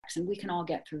works and we can all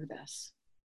get through this.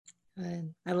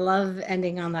 Good. I love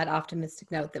ending on that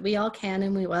optimistic note that we all can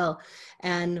and we will.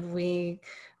 And we're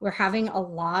having a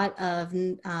lot of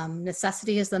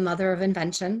necessity is the mother of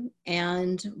invention.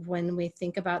 And when we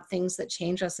think about things that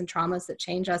change us and traumas that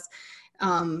change us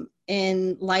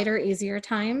in lighter, easier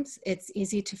times, it's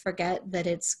easy to forget that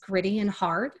it's gritty and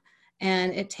hard.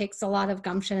 And it takes a lot of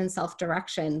gumption and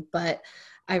self-direction. But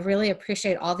I really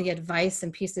appreciate all the advice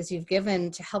and pieces you've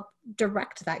given to help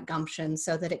direct that gumption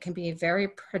so that it can be very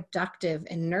productive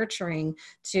and nurturing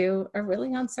to a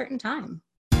really uncertain time.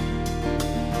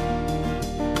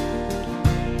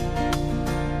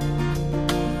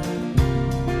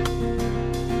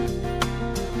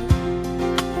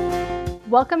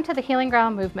 Welcome to the Healing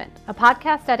Ground Movement, a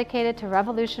podcast dedicated to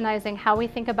revolutionizing how we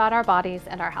think about our bodies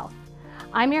and our health.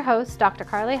 I'm your host, Dr.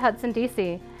 Carly Hudson,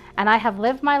 DC, and I have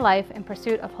lived my life in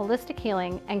pursuit of holistic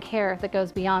healing and care that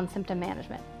goes beyond symptom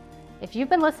management. If you've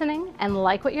been listening and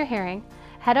like what you're hearing,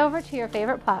 head over to your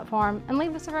favorite platform and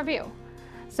leave us a review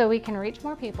so we can reach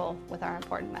more people with our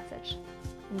important message.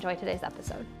 Enjoy today's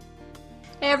episode.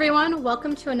 Hey everyone,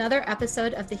 welcome to another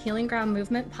episode of the Healing Ground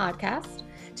Movement podcast.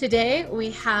 Today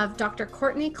we have Dr.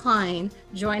 Courtney Klein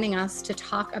joining us to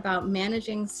talk about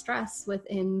managing stress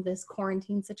within this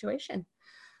quarantine situation.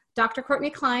 Dr. Courtney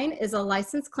Klein is a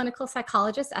licensed clinical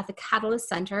psychologist at the Catalyst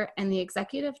Center and the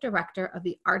executive director of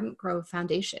the Ardent Grove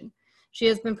Foundation. She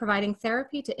has been providing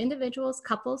therapy to individuals,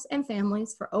 couples, and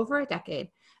families for over a decade,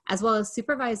 as well as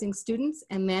supervising students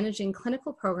and managing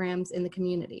clinical programs in the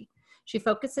community. She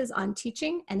focuses on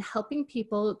teaching and helping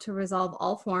people to resolve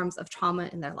all forms of trauma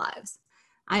in their lives.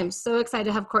 I am so excited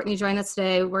to have Courtney join us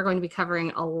today. We're going to be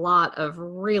covering a lot of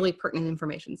really pertinent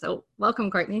information. So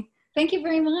welcome, Courtney. Thank you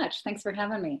very much. Thanks for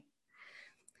having me.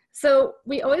 So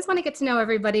we always want to get to know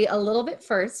everybody a little bit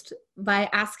first by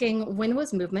asking, when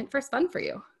was movement first fun for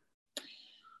you?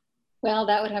 Well,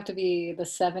 that would have to be the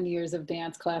 7 years of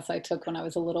dance class I took when I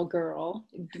was a little girl.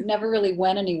 Never really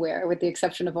went anywhere with the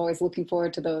exception of always looking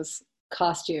forward to those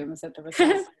costumes at the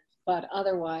recess. But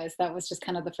otherwise, that was just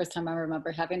kind of the first time I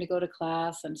remember having to go to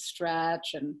class and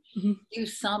stretch and do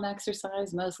some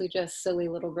exercise, mostly just silly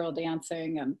little girl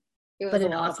dancing. And it was but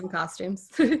in awesome costumes.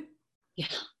 Yeah,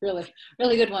 really,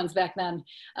 really good ones back then.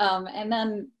 And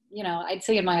then, you know, I'd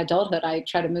say in my adulthood, I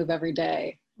try to move every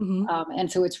day.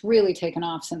 And so it's really taken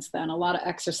off since then. A lot of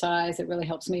exercise. It really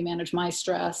helps me manage my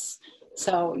stress.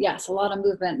 So yes, a lot of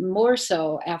movement, more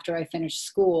so after I finished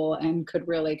school and could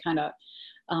really kind of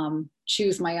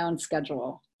choose my own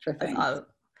schedule for things.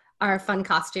 Are fun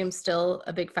costumes still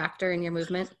a big factor in your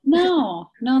movement?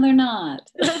 No, they're not.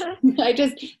 I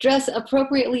just dress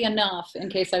appropriately enough in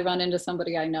case I run into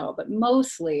somebody I know, but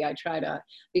mostly I try to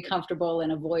be comfortable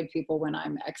and avoid people when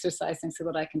I'm exercising so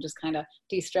that I can just kind of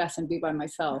de-stress and be by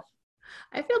myself.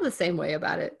 I feel the same way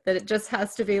about it, that it just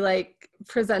has to be like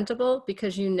presentable,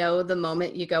 because you know the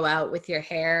moment you go out with your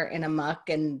hair in a muck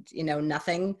and you know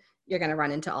nothing, you're going to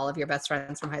run into all of your best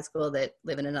friends from high school that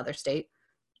live in another state.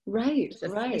 Right.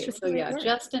 So yeah,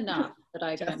 just enough that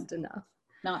I can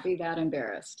not be that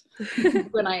embarrassed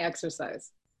when I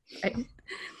exercise. Right.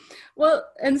 Well,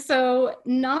 and so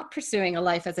not pursuing a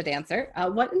life as a dancer,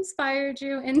 what inspired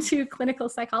you into clinical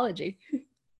psychology?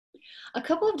 A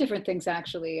couple of different things,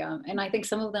 actually. And I think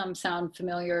some of them sound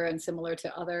familiar and similar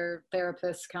to other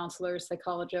therapists, counselors,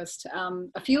 psychologists.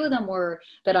 A few of them were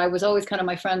that I was always kind of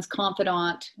my friend's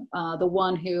confidant, the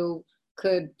one who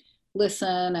could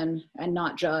listen and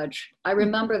not judge. I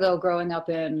remember, though, growing up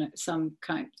in some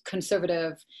kind of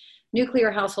conservative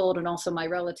nuclear household and also my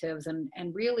relatives and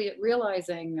really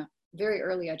realizing very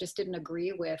early I just didn't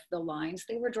agree with the lines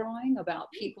they were drawing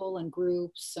about people and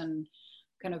groups and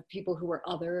kind of people who were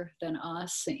other than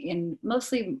us, in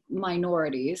mostly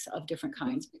minorities of different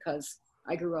kinds, because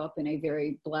I grew up in a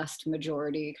very blessed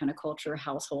majority kind of culture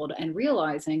household and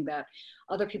realizing that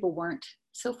other people weren't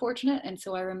so fortunate. And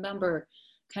so I remember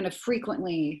kind of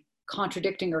frequently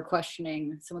contradicting or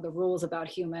questioning some of the rules about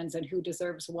humans and who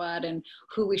deserves what and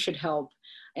who we should help,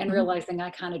 and realizing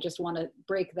I kind of just want to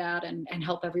break that and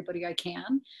help everybody I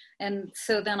can. And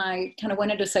so then I kind of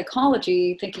went into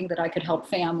psychology thinking that I could help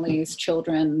families,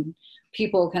 children,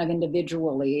 people kind of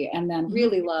individually, and then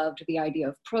really loved the idea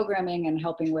of programming and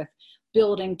helping with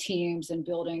building teams and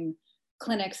building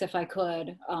clinics if I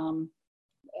could,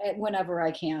 whenever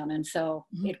I can. And so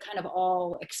it kind of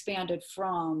all expanded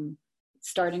from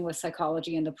starting with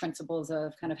psychology and the principles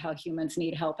of kind of how humans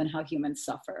need help and how humans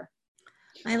suffer.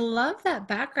 I love that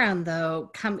background,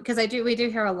 though, because we do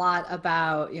hear a lot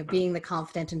about, you know, being the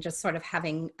confident and just sort of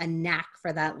having a knack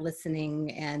for that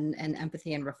listening and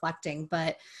empathy and reflecting.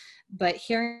 But but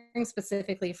hearing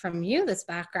specifically from you this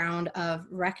background of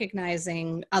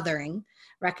recognizing othering,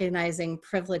 recognizing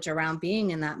privilege around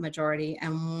being in that majority,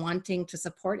 and wanting to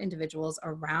support individuals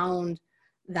around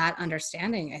that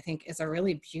understanding, I think is a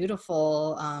really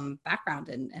beautiful background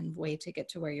and way to get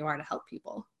to where you are to help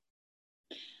people.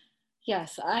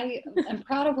 Yes, I am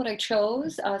proud of what I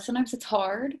chose. Sometimes it's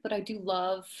hard, but I do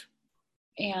love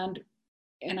and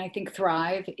I think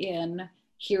thrive in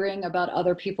hearing about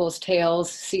other people's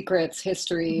tales, secrets,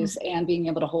 histories, and being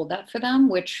able to hold that for them,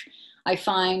 which I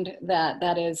find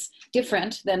that is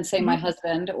different than, say, my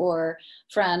husband or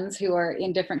friends who are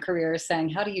in different careers saying,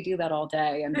 how do you do that all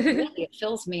day? And really, it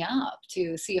fills me up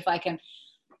to see if I can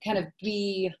kind of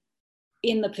be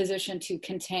in the position to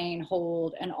contain,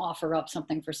 hold, and offer up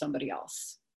something for somebody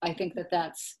else. I think that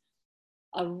that's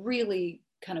a really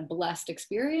kind of blessed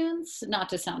experience, not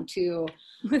to sound too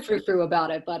frou-frou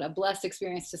about it, but a blessed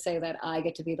experience to say that I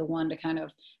get to be the one to kind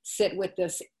of sit with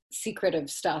this secretive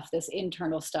stuff, this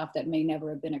internal stuff that may never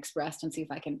have been expressed, and see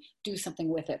if I can do something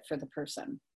with it for the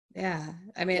person. Yeah.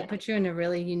 I mean, it puts you in a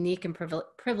really unique and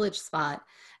privileged spot.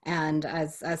 And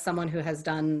as someone who has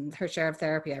done her share of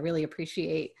therapy, I really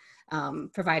appreciate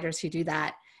providers who do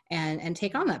that and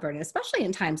take on that burden, especially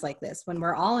in times like this, when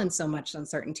we're all in so much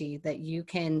uncertainty, that you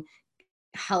can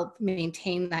help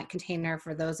maintain that container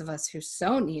for those of us who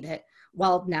so need it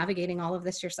while navigating all of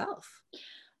this yourself.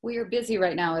 We are busy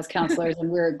right now as counselors, and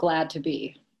we're glad to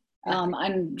be.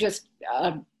 I'm just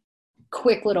a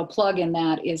quick little plug in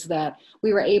that is that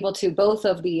we were able to, both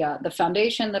of the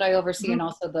foundation that I oversee and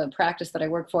also the practice that I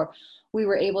work for, we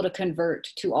were able to convert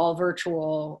to all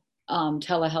virtual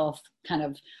telehealth kind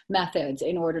of methods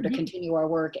in order to continue our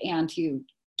work and to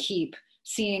keep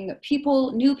seeing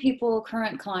people, new people,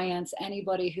 current clients,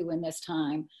 anybody who in this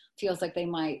time feels like they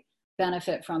might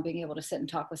benefit from being able to sit and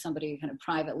talk with somebody kind of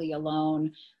privately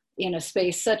alone in a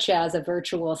space such as a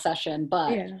virtual session.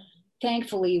 But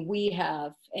thankfully, we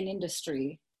have an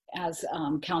industry as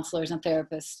counselors and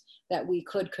therapists that we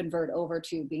could convert over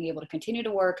to being able to continue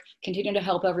to work, continue to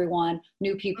help everyone,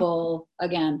 new people,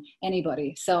 again,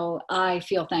 anybody. So I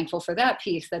feel thankful for that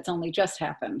piece that's only just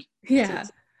happened. Yeah.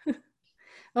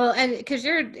 Well, and because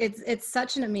it's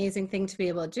such an amazing thing to be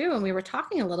able to do. And we were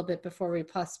talking a little bit before we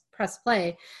press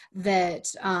play that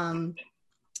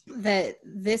that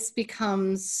this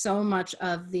becomes so much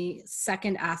of the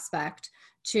second aspect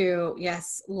to,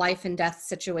 yes, life and death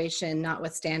situation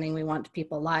notwithstanding, we want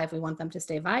people alive, we want them to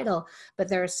stay vital, but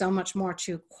there is so much more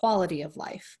to quality of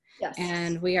life. Yes.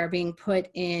 And we are being put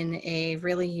in a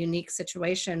really unique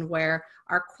situation where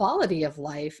our quality of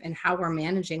life and how we're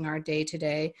managing our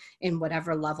day-to-day in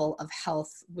whatever level of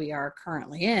health we are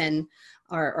currently in,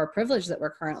 or privilege that we're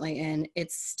currently in,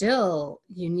 it's still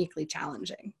uniquely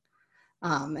challenging.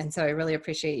 And so I really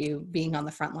appreciate you being on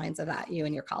the front lines of that, you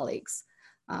and your colleagues.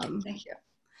 Thank you.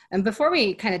 And before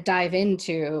we kind of dive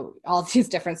into all these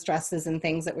different stresses and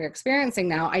things that we're experiencing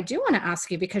now, I do want to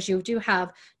ask you, because you do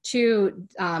have two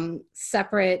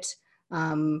separate,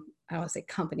 I want to say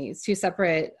companies, two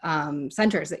separate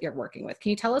centers that you're working with. Can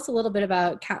you tell us a little bit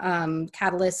about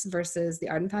Catalyst versus the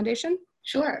Arden Foundation?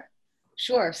 Sure.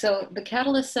 So the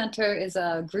Catalyst Center is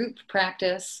a group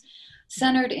practice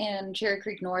centered in Cherry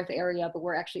Creek North area, but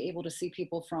we're actually able to see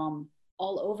people from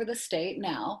all over the state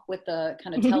now with the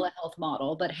kind of telehealth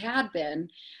model, but had been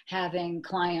having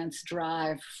clients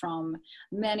drive from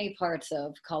many parts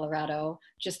of Colorado,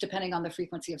 just depending on the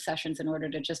frequency of sessions, in order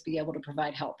to just be able to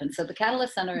provide help. And so the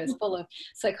Catalyst Center is full of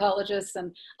psychologists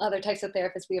and other types of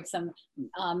therapists. We have some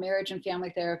marriage and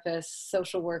family therapists,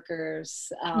 social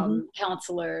workers,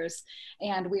 counselors,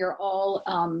 and we are all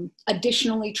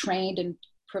additionally trained in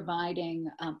providing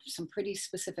some pretty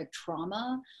specific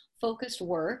trauma focused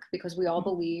work, because we all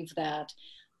believe that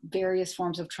various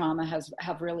forms of trauma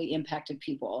have really impacted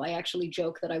people. I actually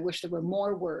joke that I wish there were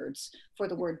more words for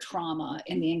the word trauma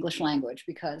in the English language,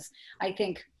 because I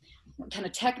think kind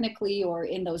of technically, or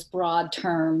in those broad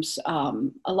terms,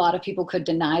 a lot of people could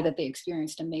deny that they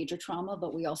experienced a major trauma,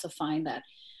 but we also find that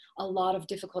a lot of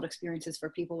difficult experiences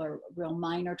for people are real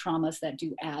minor traumas that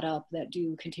do add up, that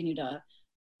do continue to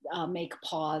make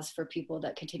pause for people,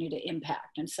 that continue to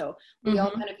impact. And so we all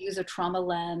kind of use a trauma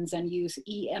lens and use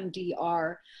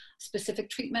EMDR specific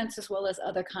treatments, as well as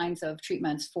other kinds of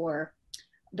treatments for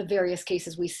the various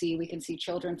cases we see. We can see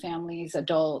children, families,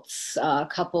 adults,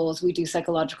 couples. We do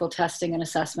psychological testing and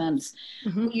assessments.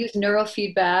 We use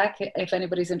neurofeedback, if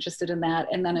anybody's interested in that.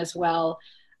 And then as well,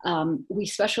 we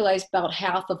specialize about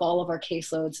half of all of our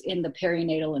caseloads in the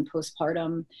perinatal and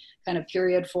postpartum kind of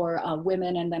period for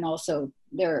women, and then also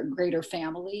their greater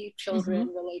family, children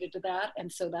related to that. And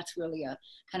so that's really a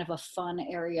kind of a fun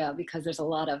area, because there's a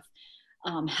lot of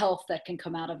health that can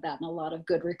come out of that, and a lot of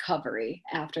good recovery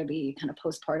after the kind of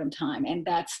postpartum time. And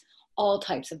that's all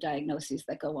types of diagnoses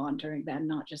that go on during that,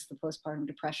 not just the postpartum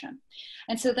depression.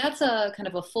 And so that's a kind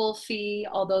of a full fee,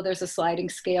 although there's a sliding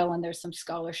scale and there's some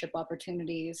scholarship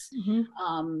opportunities,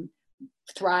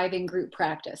 thriving group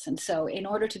practice. And so in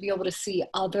order to be able to see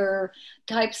other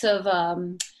types of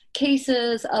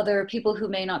cases, other people who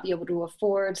may not be able to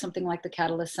afford something like the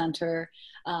Catalyst Center,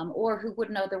 or who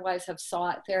wouldn't otherwise have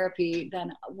sought therapy,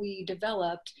 then we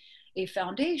developed a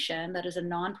foundation that is a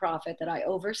nonprofit that I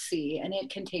oversee, and it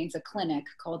contains a clinic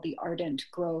called the Ardent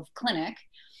Grove Clinic.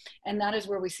 And that is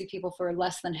where we see people for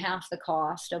less than half the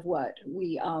cost of what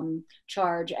we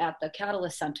charge at the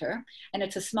Catalyst Center. And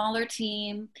it's a smaller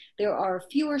team. There are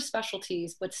fewer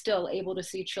specialties, but still able to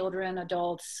see children,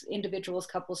 adults, individuals,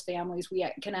 couples, families. We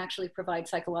can actually provide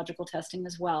psychological testing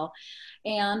as well.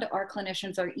 And our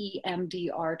clinicians are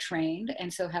EMDR trained,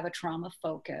 and so have a trauma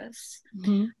focus.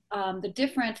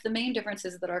 The main difference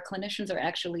is that our clinicians are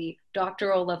actually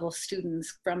doctoral level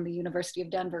students from the University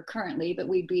of Denver currently, but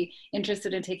we'd be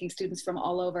interested in taking students from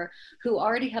all over who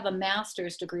already have a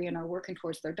master's degree and are working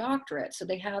towards their doctorate. So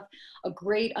they have a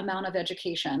great amount of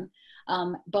education,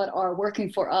 but are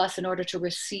working for us in order to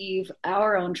receive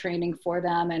our own training for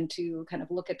them and to kind of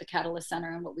look at the Catalyst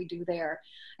Center and what we do there.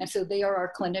 And so they are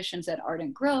our clinicians at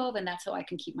Ardent Grove, and that's how I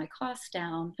can keep my costs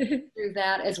down through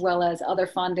that, as well as other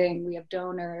funding. We have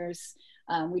donors.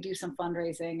 We do some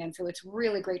fundraising. And so it's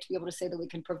really great to be able to say that we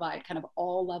can provide kind of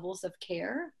all levels of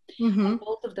care. And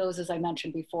both of those, as I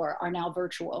mentioned before, are now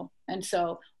virtual. And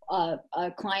so a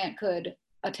client could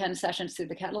attend sessions through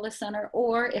the Catalyst Center,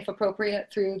 or if appropriate,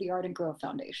 through the Ardent Grove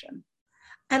Foundation.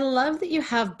 I love that you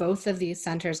have both of these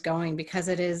centers going, because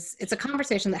it's a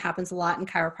conversation that happens a lot in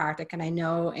chiropractic, and I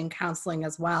know in counseling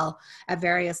as well at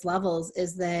various levels,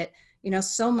 is that, you know,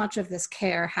 so much of this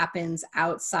care happens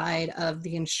outside of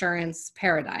the insurance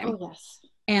paradigm. Oh, yes.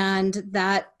 And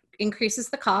that increases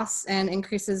the costs and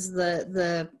increases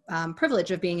the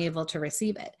privilege of being able to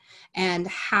receive it, and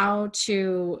how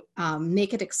to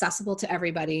make it accessible to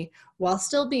everybody while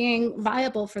still being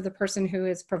viable for the person who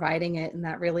is providing it, and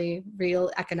that really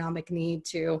real economic need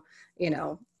to, you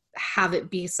know, have it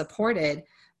be supported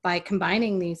by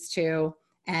combining these two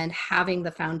and having the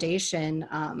foundation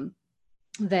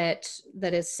that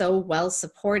is so well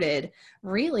supported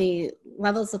really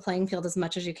levels the playing field as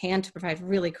much as you can to provide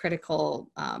really critical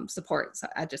support. So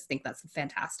I just think that's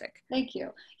fantastic. Thank you.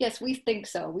 Yes, we think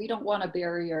so. We don't want a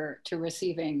barrier to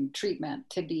receiving treatment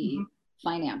to be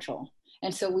financial.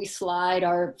 And so we slide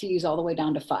our fees all the way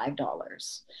down to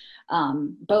 $5.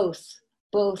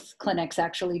 Both clinics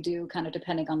actually do, kind of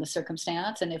depending on the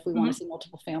circumstance. And if we want to see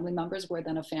multiple family members, where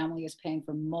then a family is paying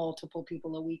for multiple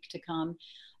people a week to come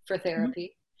for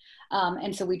therapy.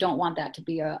 And so we don't want that to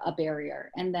be a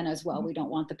barrier. And then as well, we don't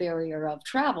want the barrier of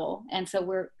travel. And so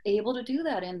we're able to do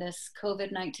that in this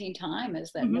COVID-19 time,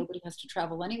 is that nobody has to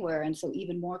travel anywhere. And so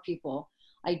even more people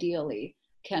ideally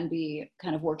can be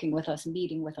kind of working with us,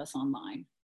 meeting with us online.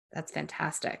 That's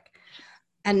fantastic.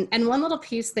 And one little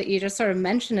piece that you just sort of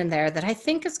mentioned in there that I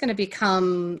think is going to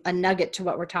become a nugget to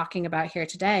what we're talking about here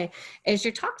today is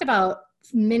you talked about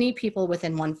many people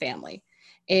within one family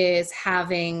is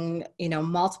having, you know,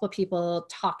 multiple people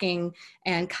talking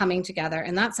and coming together.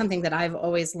 And that's something that I've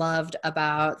always loved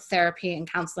about therapy and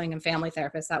counseling and family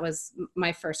therapists. That was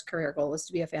my first career goal, was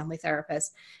to be a family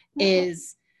therapist,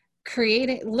 is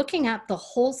looking at the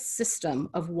whole system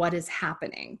of what is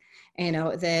happening. You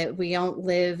know, that we don't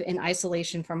live in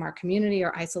isolation from our community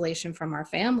or isolation from our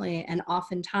family. And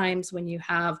oftentimes when you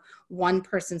have one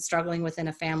person struggling within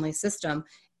a family system,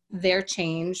 their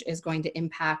change is going to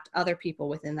impact other people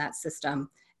within that system.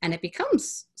 And it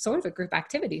becomes sort of a group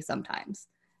activity sometimes.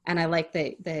 And I like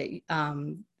that the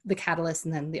Catalyst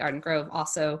and then the Ardent Grove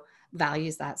also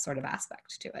values that sort of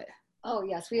aspect to it. Oh,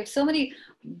 yes. We have so many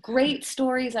great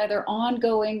stories, either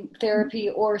ongoing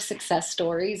therapy or success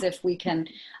stories, if we can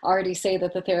already say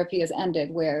that the therapy has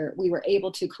ended, where we were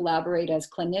able to collaborate as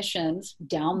clinicians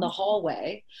down the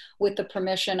hallway with the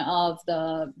permission of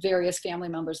the various family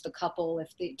members, the couple,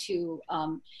 if the two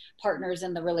partners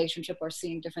in the relationship are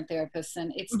seeing different therapists.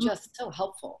 And it's just so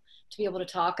helpful to be able to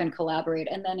talk and collaborate.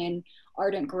 And then in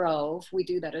Ardent Grove, we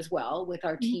do that as well with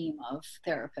our team of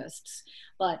therapists.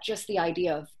 But just the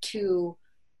idea of two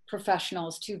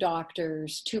professionals, two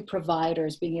doctors, two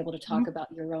providers being able to talk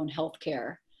about your own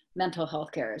healthcare, mental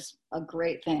health care, is a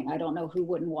great thing. I don't know who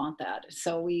wouldn't want that.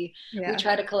 So we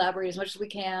try to collaborate as much as we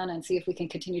can and see if we can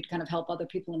continue to kind of help other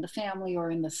people in the family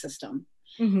or in the system.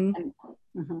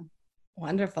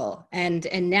 Wonderful. And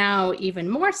now even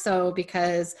more so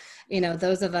because,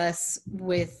 those of us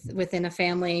within a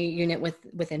family unit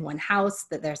within one house,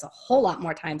 that there's a whole lot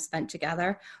more time spent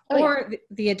together, or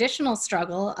the additional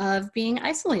struggle of being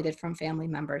isolated from family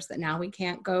members, that now we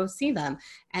can't go see them.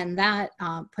 And that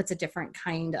puts a different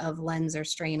kind of lens or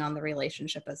strain on the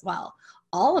relationship as well.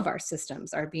 All of our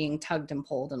systems are being tugged and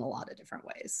pulled in a lot of different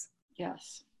ways.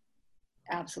 Yes,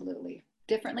 absolutely.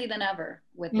 Differently than ever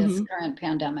with this current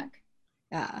pandemic.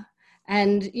 Yeah.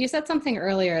 And you said something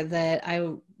earlier that I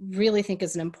really think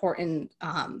is an important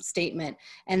statement,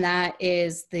 and that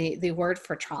is the word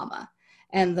for trauma,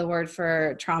 and the word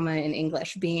for trauma in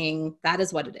English being, that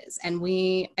is what it is. And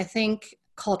I think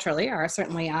culturally, or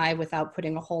certainly I, without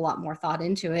putting a whole lot more thought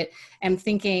into it, am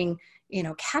thinking,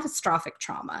 catastrophic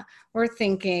trauma. We're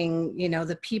thinking,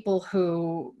 the people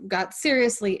who got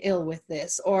seriously ill with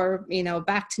this, or,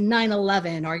 back to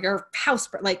 9/11, or your house,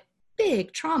 like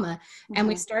big trauma. And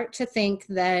we start to think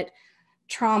that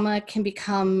trauma can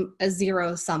become a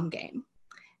zero-sum game.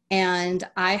 And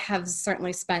I have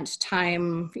certainly spent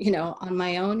time, on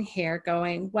my own here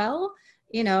going, well,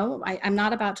 I'm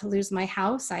not about to lose my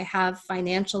house. I have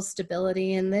financial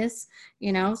stability in this,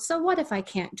 so what if I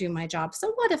can't do my job?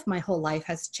 So what if my whole life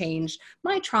has changed?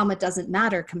 My trauma doesn't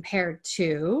matter compared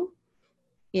to,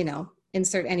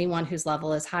 insert anyone whose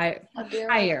level is higher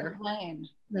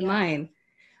than mine.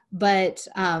 But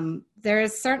there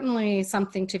is certainly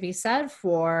something to be said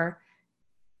for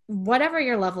whatever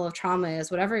your level of trauma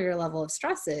is, whatever your level of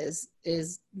stress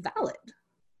is valid.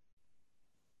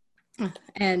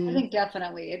 And I think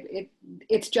definitely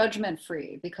it's judgment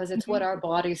free, because it's what our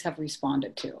bodies have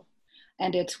responded to.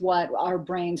 And it's what our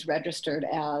brains registered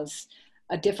as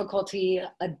a difficulty,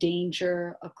 a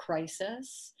danger, a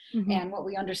crisis. And what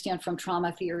we understand from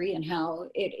trauma theory and how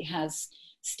it has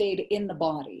stayed in the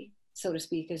body, so to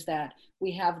speak, is that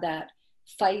we have that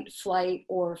fight, flight,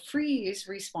 or freeze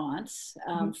response.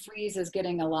 Freeze is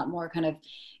getting a lot more kind of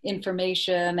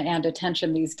information and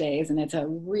attention these days. And it's a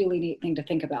really neat thing to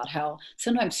think about, how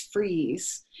sometimes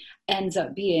freeze ends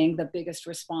up being the biggest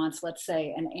response, let's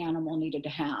say, an animal needed to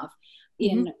have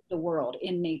in the world,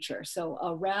 in nature. So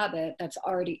a rabbit that's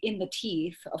already in the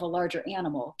teeth of a larger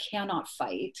animal cannot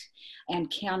fight and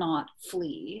cannot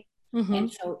flee.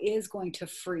 And so is going to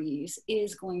freeze,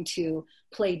 is going to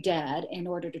play dead in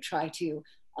order to try to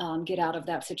get out of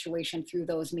that situation through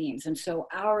those means. And so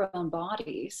our own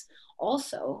bodies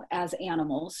also, as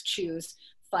animals, choose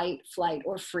fight, flight,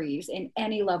 or freeze in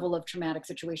any level of traumatic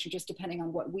situation, just depending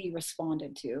on what we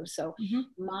responded to. So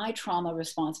my trauma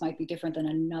response might be different than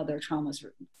another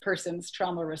person's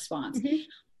trauma response.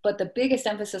 But the biggest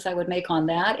emphasis I would make on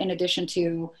that, in addition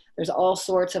to, there's all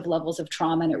sorts of levels of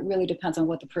trauma, and it really depends on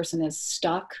what the person is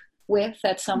stuck with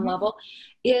at some level,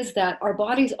 is that our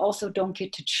bodies also don't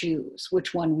get to choose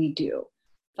which one we do,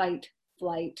 fight,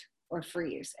 flight, or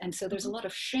freeze. And so there's a lot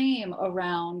of shame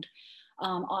around,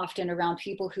 often around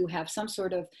people who have some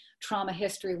sort of trauma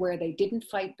history where they didn't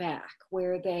fight back,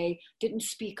 where they didn't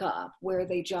speak up, where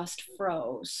they just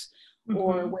froze,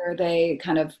 or where they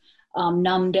kind of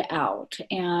numbed out.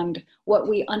 And what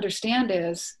we understand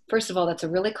is, first of all, that's a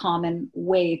really common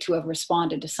way to have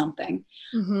responded to something,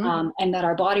 and that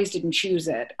our bodies didn't choose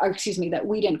it, or excuse me, that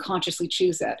we didn't consciously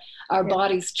choose it. Our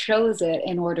bodies chose it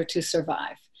in order to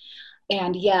survive.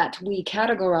 And yet we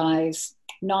categorize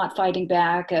not fighting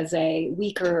back as a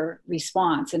weaker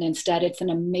response. And instead it's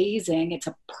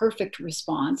a perfect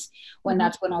response when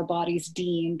that's when our bodies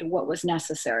deemed what was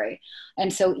necessary.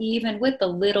 And so even with the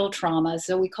little trauma,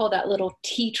 so we call that little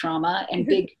T trauma and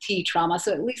big T trauma.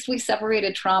 So at least we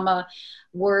separated trauma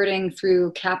wording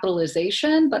through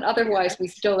capitalization, but otherwise we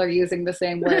still are using the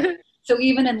same word. So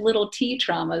even in little T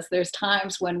traumas, there's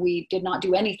times when we did not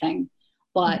do anything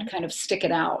but kind of stick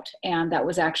it out. And that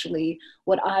was actually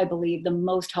what I believe the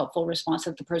most helpful response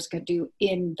that the person could do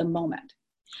in the moment.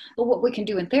 But what we can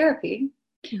do in therapy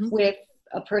with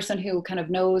a person who kind of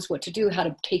knows what to do, how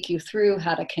to take you through,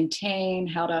 how to contain,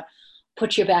 how to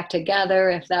put you back together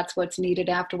if that's what's needed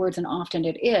afterwards, and often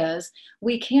it is,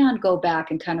 we can go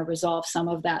back and kind of resolve some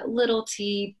of that little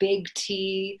T, big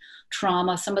T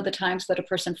trauma, some of the times that a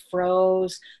person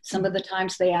froze, some of the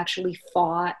times they actually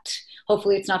fought.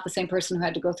 Hopefully it's not the same person who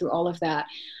had to go through all of that,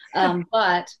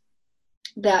 but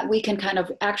that we can kind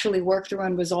of actually work through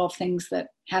and resolve things that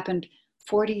happened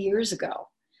 40 years ago.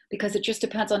 Because it just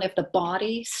depends on if the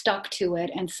body stuck to it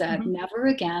and said, never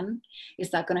again is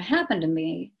that going to happen to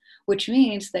me, which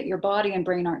means that your body and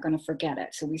brain aren't going to forget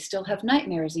it. So we still have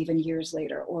nightmares even years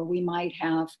later, or we might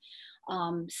have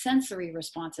sensory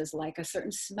responses, like a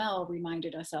certain smell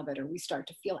reminded us of it, or we start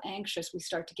to feel anxious, we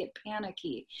start to get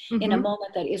panicky in a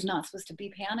moment that is not supposed to be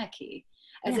panicky,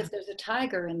 as if there's a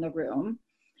tiger in the room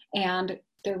and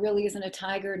there really isn't a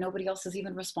tiger, nobody else is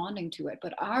even responding to it.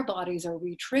 But our bodies are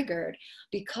re-triggered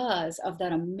because of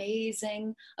that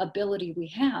amazing ability we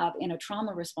have in a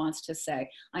trauma response to say,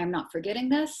 I am not forgetting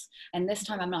this, and this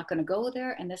time I'm not going to go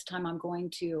there, and this time I'm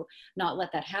going to not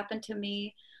let that happen to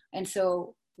me. And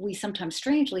so we sometimes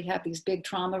strangely have these big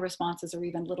trauma responses or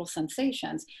even little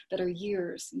sensations that are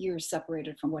years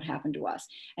separated from what happened to us.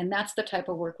 And that's the type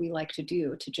of work we like to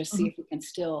do, to just see if we can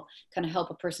still kind of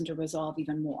help a person to resolve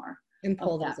even more and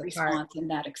pull that response and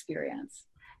that experience.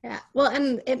 Yeah. Well,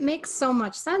 and it makes so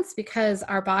much sense because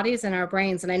our bodies and our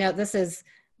brains, and I know this is,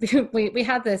 we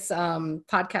had this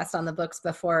podcast on the books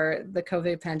before the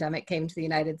COVID pandemic came to the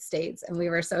United States, and we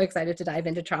were so excited to dive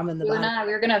into trauma in the body.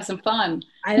 We were going to have some fun.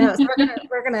 I know. So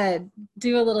we're gonna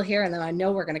do a little here, and then I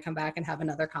know we're going to come back and have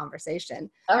another conversation.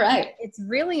 All right. It's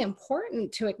really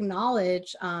important to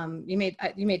acknowledge, you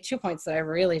made 2 points that I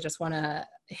really just want to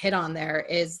hit on there,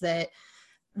 is that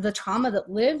the trauma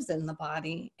that lives in the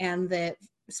body, and that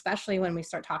especially when we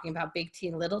start talking about big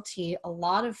T, little t, a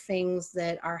lot of things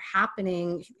that are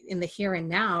happening in the here and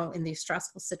now in these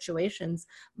stressful situations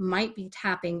might be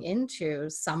tapping into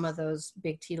some of those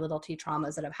big T, little t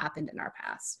traumas that have happened in our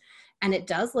past. And it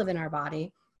does live in our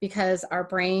body because our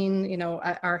brain, you know,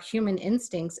 our human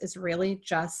instincts is really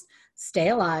just stay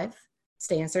alive,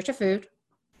 stay in search of food,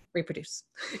 reproduce.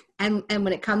 And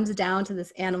when it comes down to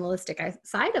this animalistic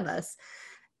side of us,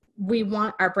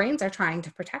 our brains are trying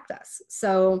to protect us.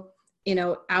 So, you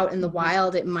know, out in the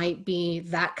wild, it might be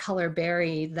that color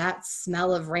berry, that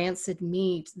smell of rancid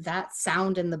meat, that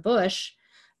sound in the bush.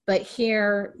 But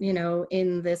here, you know,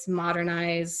 in this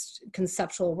modernized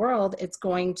conceptual world, it's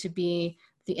going to be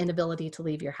the inability to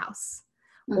leave your house,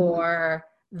 or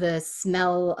the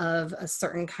smell of a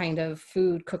certain kind of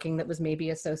food cooking that was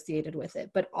maybe associated with it.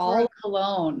 But all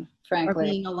alone, frankly, or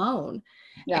being alone.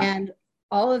 Yeah. And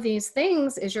all of these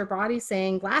things is your body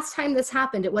saying, last time this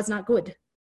happened, it was not good.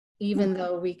 Even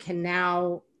though we can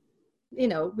now, you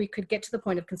know, we could get to the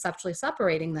point of conceptually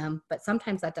separating them, but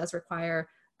sometimes that does require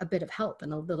a bit of help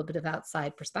and a little bit of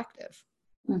outside perspective.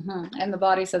 And the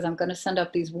body says, I'm going to send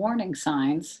up these warning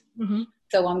signs.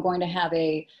 So I'm going to have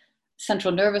a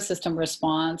central nervous system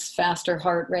response, faster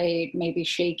heart rate, maybe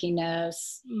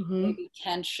shakiness, maybe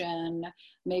tension,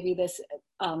 maybe this,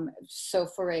 so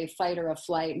for a fight or a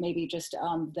flight, maybe just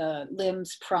the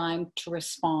limbs primed to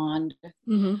respond,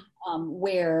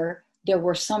 where there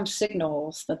were some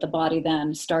signals that the body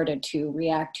then started to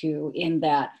react to, in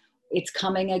that it's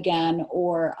coming again,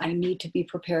 or I need to be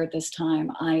prepared this time.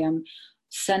 I am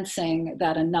sensing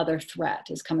that another threat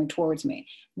is coming towards me.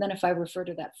 And then if I refer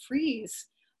to that freeze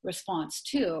response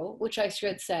too, which I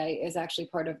should say is actually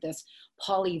part of this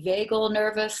polyvagal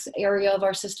nervous area of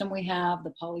our system we have.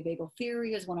 The polyvagal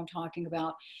theory is what I'm talking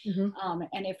about.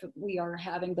 And if we are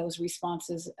having those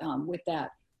responses with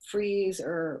that freeze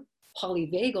or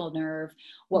polyvagal nerve,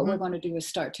 what we're going to do is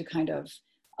start to kind of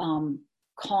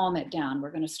calm it down. We're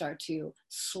going to start to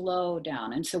slow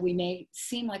down. And so we may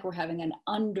seem like we're having an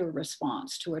under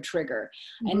response to a trigger.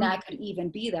 And that could even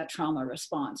be that trauma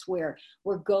response where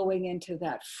we're going into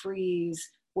that freeze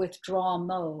withdrawal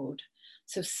mode.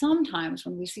 So sometimes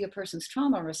when we see a person's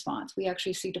trauma response, we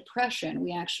actually see depression.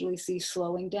 We actually see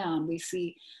slowing down. We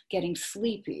see getting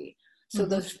sleepy. So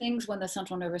those things when the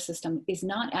central nervous system is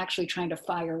not actually trying to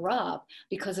fire up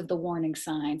because of the warning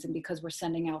signs and because we're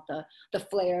sending out the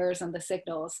flares and the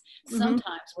signals, sometimes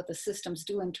what the system's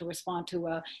doing to respond to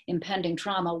a impending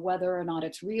trauma, whether or not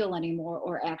it's real anymore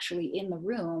or actually in the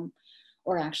room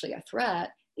or actually a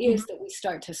threat, is that we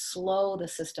start to slow the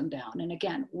system down. And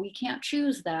again, we can't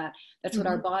choose that. That's what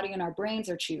our body and our brains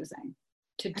are choosing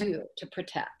to do, to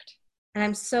protect. And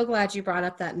I'm so glad you brought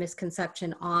up that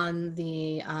misconception on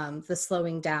the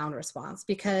slowing down response,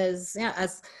 because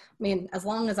as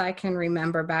long as I can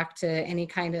remember back to any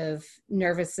kind of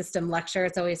nervous system lecture,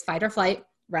 it's always fight or flight,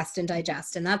 rest and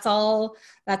digest. And that's all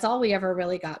we ever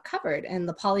really got covered. And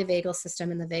the polyvagal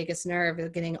system and the vagus nerve are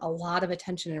getting a lot of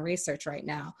attention and research right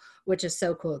now, which is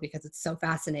so cool because it's so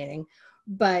fascinating.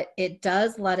 But it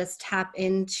does let us tap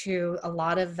into a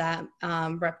lot of that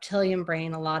reptilian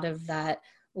brain, a lot of that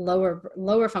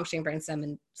lower functioning brainstem,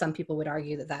 and some people would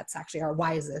argue that that's actually our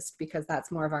wisest because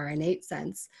that's more of our innate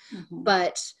sense.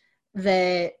 But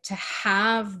to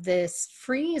have this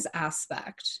freeze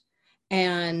aspect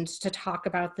and to talk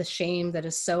about the shame that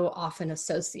is so often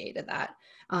associated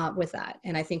with that.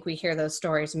 And I think we hear those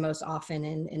stories most often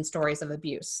in stories of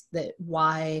abuse, that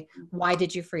why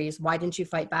did you freeze? Why didn't you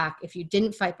fight back? If you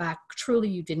didn't fight back, truly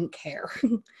you didn't care.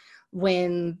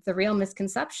 When the real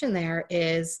misconception there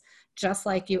is, just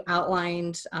like you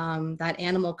outlined, that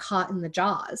animal caught in the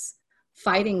jaws,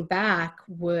 fighting back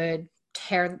would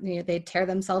they'd tear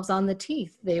themselves on the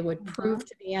teeth. They would prove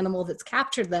to the animal that's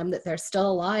captured them that they're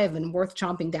still alive and worth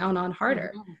chomping down on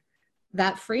harder.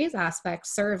 That freeze aspect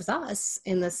serves us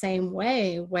in the same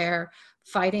way, where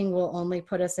fighting will only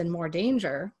put us in more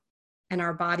danger, and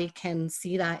our body can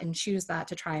see that and choose that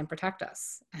to try and protect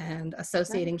us. And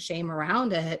associating shame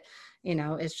around it,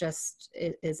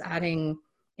 is adding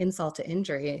insult to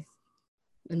injury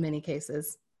in many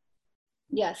cases.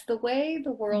 Yes, the way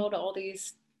the world all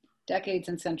these decades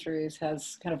and centuries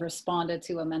has kind of responded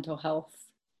to a mental health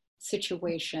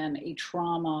situation, a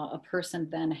trauma, a person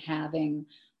then having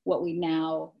what we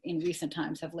now in recent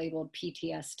times have labeled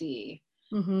PTSD,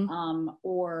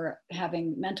 or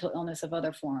having mental illness of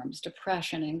other forms,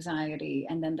 depression, anxiety,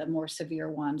 and then the more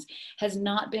severe ones, has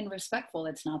not been respectful.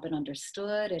 It's not been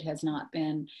understood. It has not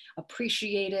been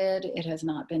appreciated. It has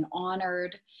not been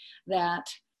honored. That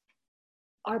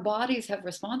our bodies have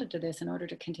responded to this in order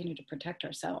to continue to protect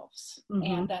ourselves.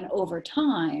 And then over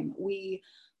time, we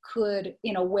could,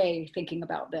 in a way, thinking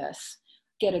about this,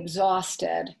 get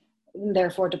exhausted,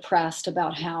 therefore depressed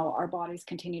about how our bodies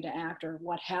continue to act or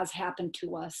what has happened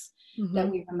to us that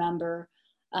we remember.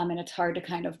 And it's hard to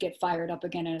kind of get fired up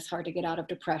again, and it's hard to get out of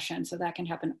depression. So that can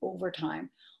happen over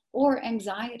time. Or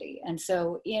anxiety. And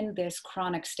so in this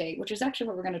chronic state, which is actually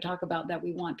what we're going to talk about, that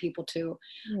we want people to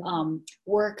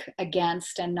work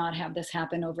against and not have this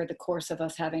happen over the course of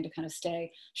us having to kind of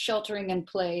stay sheltering in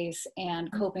place and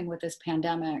coping with this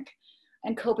pandemic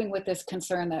and coping with this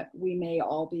concern that we may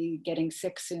all be getting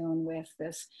sick soon with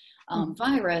this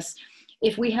virus.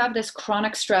 If we have this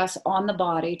chronic stress on the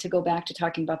body, to go back to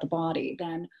talking about the body,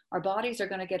 then our bodies are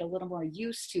going to get a little more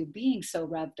used to being so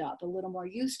revved up, a little more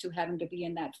used to having to be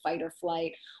in that fight or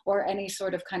flight or any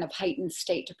sort of kind of heightened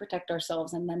state to protect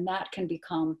ourselves. And then that can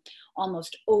become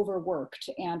almost overworked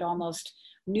and almost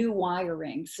new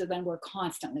wiring. So then we're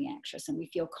constantly anxious and we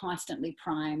feel constantly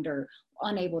primed or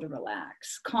unable to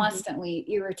relax, constantly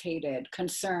irritated,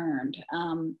 concerned,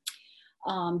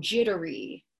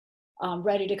 jittery,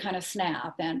 ready to kind of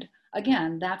snap. And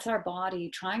again, that's our body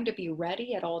trying to be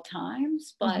ready at all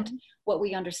times. But what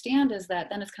we understand is that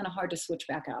then it's kind of hard to switch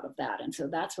back out of that. And so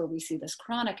that's where we see this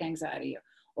chronic anxiety,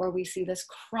 or we see this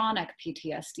chronic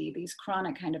PTSD, these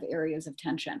chronic kind of areas of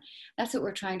tension. That's what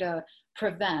we're trying to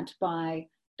prevent by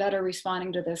better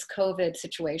responding to this COVID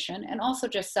situation, and also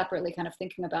just separately kind of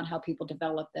thinking about how people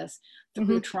develop this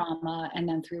through trauma and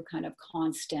then through kind of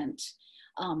constant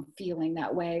feeling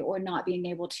that way, or not being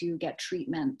able to get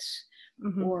treatment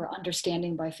or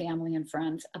understanding by family and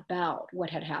friends about what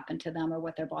had happened to them or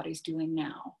what their body's doing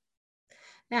now.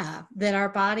 Yeah, that our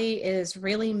body is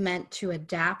really meant to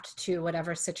adapt to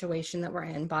whatever situation that we're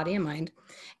in, body and mind.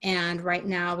 And right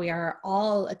now we are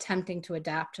all attempting to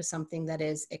adapt to something that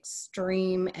is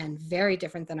extreme and very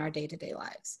different than our day-to-day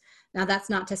lives. Now, that's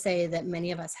not to say that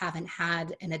many of us haven't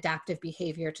had an adaptive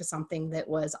behavior to something that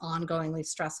was ongoingly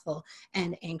stressful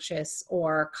and anxious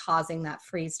or causing that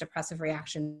freeze depressive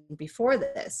reaction before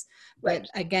this. But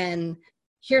again,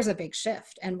 here's a big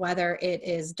shift. And whether it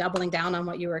is doubling down on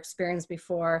what you were experienced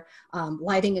before,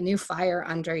 lighting a new fire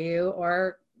under you,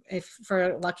 or if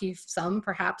for lucky some,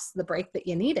 perhaps the break that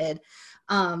you needed,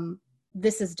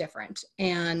 this is different.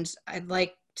 And I'd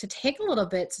like to take a little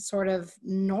bit to sort of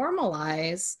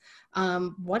normalize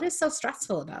what is so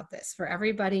stressful about this. For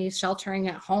everybody sheltering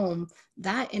at home,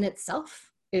 that in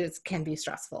itself can be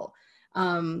stressful.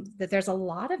 That there's a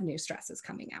lot of new stresses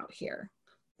coming out here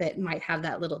that might have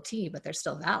that little t, but they're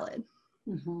still valid.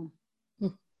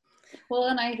 Well,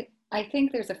 and I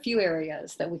think there's a few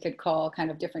areas that we could call kind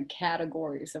of different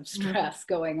categories of stress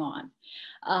going on.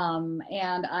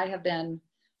 And I have been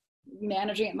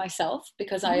managing it myself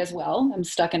because I as well am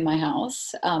stuck in my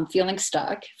house, feeling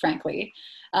stuck, frankly.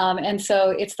 And so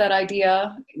it's that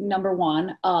idea, number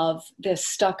one, of this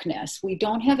stuckness. We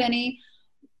don't have any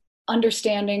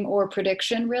understanding or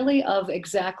prediction really of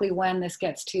exactly when this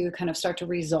gets to kind of start to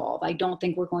resolve. I don't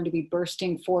think we're going to be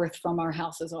bursting forth from our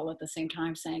houses all at the same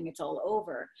time saying it's all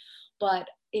over, but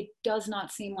it does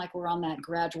not seem like we're on that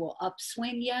gradual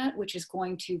upswing yet, which is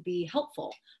going to be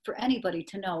helpful for anybody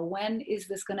to know, when is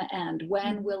this going to end?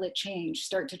 When will it change,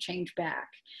 start to change back?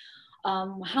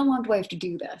 How long do I have to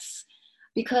do this?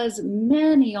 Because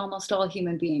almost all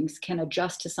human beings can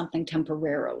adjust to something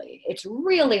temporarily. It's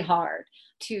really hard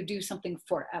to do something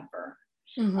forever.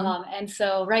 And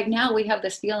so right now we have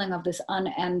this feeling of this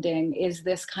unending, is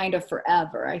this kind of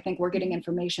forever? I think we're getting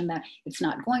information that it's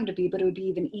not going to be, but it would be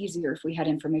even easier if we had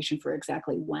information for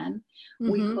exactly when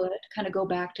we could kind of go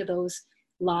back to those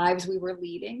lives we were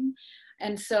leading.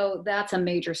 And so that's a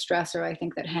major stressor, I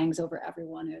think, that hangs over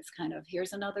everyone, is kind of,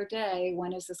 here's another day.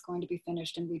 When is this going to be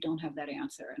finished? And we don't have that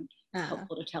answer. And it's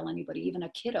helpful to tell anybody, even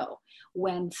a kiddo,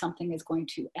 when something is going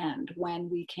to end, when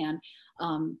we can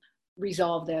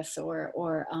resolve this or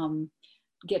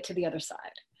get to the other side.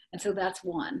 And so that's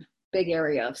one big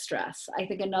area of stress. I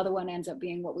think another one ends up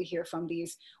being what we hear from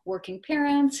these working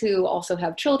parents who also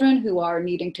have children who are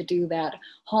needing to do that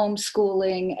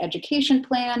homeschooling education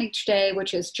plan each day,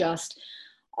 which is just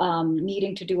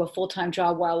needing to do a full-time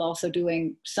job while also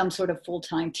doing some sort of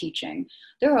full-time teaching.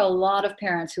 There are a lot of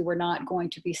parents who were not going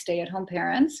to be stay-at-home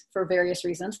parents for various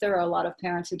reasons. There are a lot of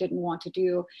parents who didn't want to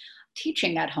do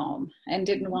teaching at home and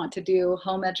didn't want to do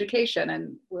home education.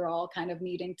 And we're all kind of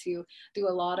needing to do a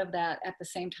lot of that at the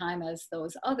same time as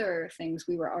those other things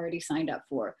we were already signed up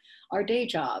for. Our day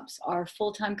jobs, our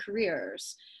full-time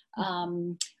careers,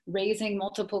 raising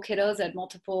multiple kiddos at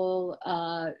multiple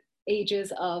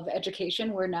ages of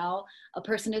education, where now a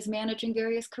person is managing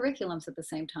various curriculums at the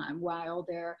same time while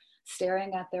they're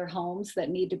staring at their homes that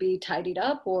need to be tidied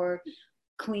up or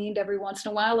cleaned every once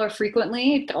in a while or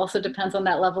frequently. It also depends on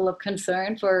that level of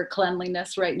concern for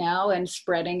cleanliness right now and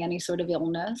spreading any sort of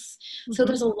illness. So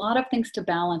there's a lot of things to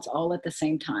balance all at the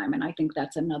same time. And I think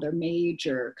that's another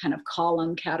major kind of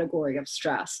column category of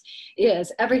stress,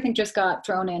 is everything just got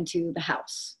thrown into the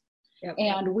house.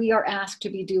 And we are asked to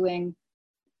be doing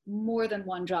more than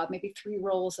one job, maybe 3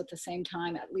 roles at the same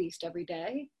time, at least every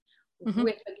day,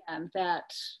 with, again,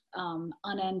 that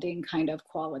unending kind of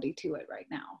quality to it right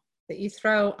now. That you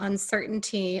throw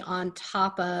uncertainty on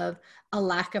top of a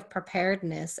lack of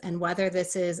preparedness, and whether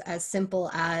this is as simple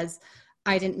as,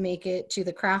 I didn't make it to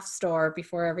the craft store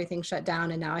before everything shut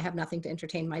down and now I have nothing to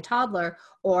entertain my toddler,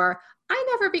 or I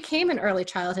never became an early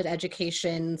childhood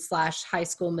education / high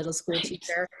school, middle school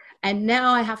teacher, and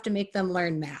now I have to make them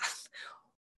learn math.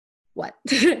 What?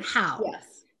 How?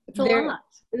 Yes, it's a lot.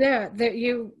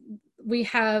 We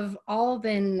have all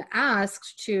been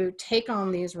asked to take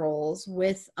on these roles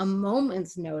with a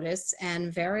moment's notice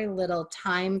and very little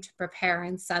time to prepare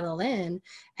and settle in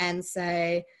and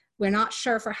say, we're not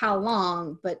sure for how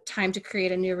long, but time to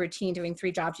create a new routine doing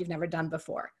 3 jobs you've never done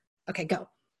before. Okay, go.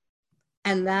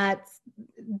 And that's,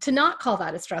 to not call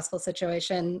that a stressful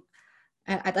situation,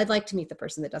 I'd like to meet the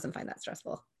person that doesn't find that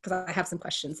stressful, because I have some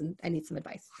questions and I need some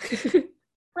advice.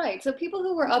 Right. So people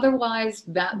who were otherwise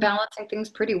balancing things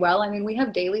pretty well. I mean, we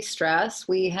have daily stress.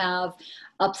 We have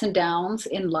ups and downs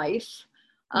in life.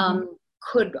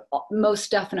 Could most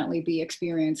definitely be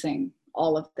experiencing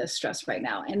all of this stress right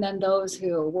now. And then those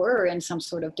who were in some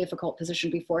sort of difficult position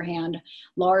beforehand,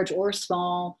 large or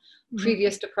small,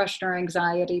 previous depression or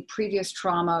anxiety, previous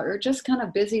trauma, or just kind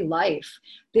of busy life.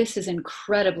 This is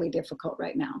incredibly difficult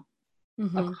right now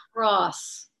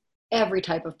across every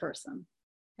type of person.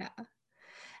 Yeah.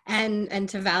 And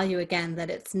to value again that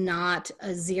it's not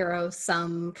a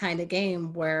zero-sum kind of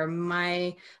game where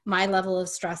my level of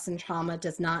stress and trauma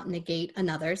does not negate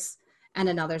another's, and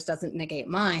another's doesn't negate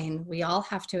mine. We all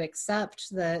have to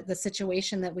accept the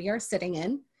situation that we are sitting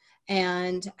in,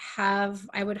 and have,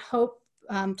 I would hope,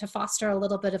 to foster a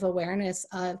little bit of awareness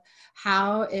of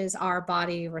how is our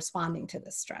body responding to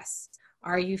this stress.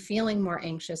 Are you feeling more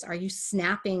anxious? Are you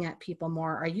snapping at people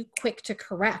more? Are you quick to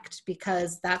correct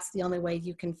because that's the only way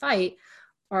you can fight?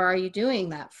 Or are you doing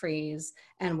that freeze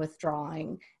and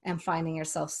withdrawing and finding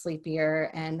yourself sleepier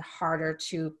and harder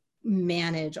to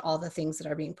manage all the things that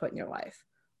are being put in your life?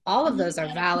 All of those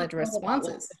are valid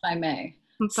responses. If I may.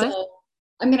 So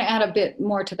I'm going to add a bit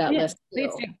more to that list.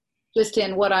 Please do. Just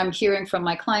in what I'm hearing from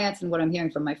my clients and what I'm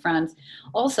hearing from my friends.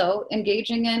 Also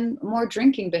engaging in more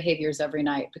drinking behaviors every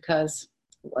night, because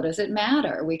what does it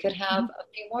matter? We could have a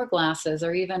few more glasses,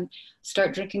 or even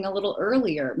start drinking a little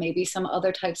earlier, maybe some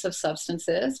other types of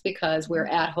substances, because we're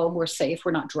at home, we're safe,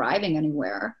 we're not driving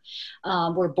anywhere,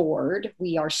 we're bored,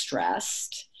 we are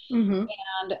stressed. And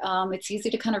it's easy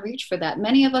to kind of reach for that.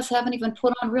 Many of us haven't even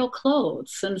put on real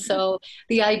clothes. And so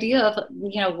the idea of,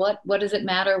 what does it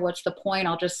matter? What's the point?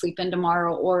 I'll just sleep in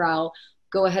tomorrow, or I'll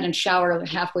go ahead and shower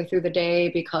halfway through the day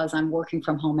because I'm working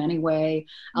from home anyway.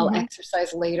 I'll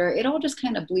exercise later. It all just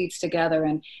kind of bleeds together.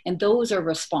 And those are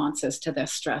responses to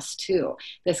this stress too.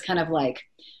 This kind of like,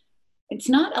 it's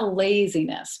not a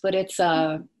laziness, but it's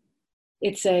a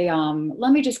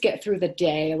let me just get through the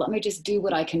day. Let me just do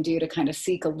what I can do to kind of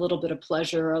seek a little bit of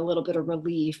pleasure, or a little bit of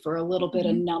relief, or a little bit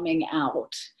of numbing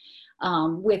out,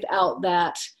 without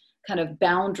that kind of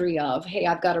boundary of, hey,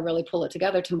 I've got to really pull it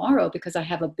together tomorrow because I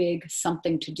have a big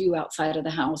something to do outside of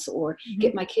the house, or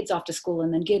get my kids off to school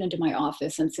and then get into my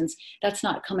office. And since that's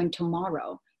not coming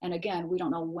tomorrow, and again, we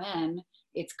don't know when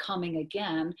it's coming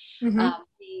again,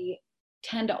 we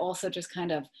tend to also just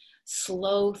kind of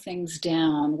slow things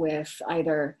down with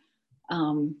either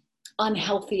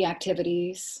unhealthy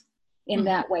activities in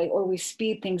that way, or we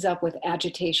speed things up with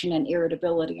agitation and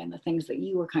irritability, and the things that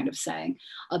you were kind of saying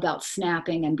about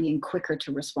snapping and being quicker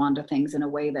to respond to things in a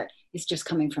way that is just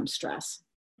coming from stress.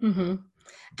 And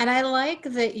I like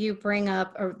that you bring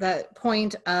up that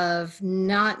point of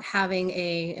not having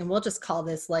and we'll just call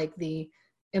this like the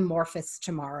amorphous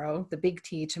tomorrow, the big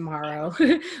T tomorrow.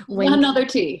 Another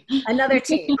T,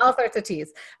 all sorts of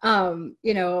T's. The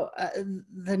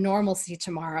normalcy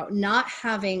tomorrow, not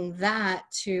having that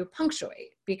to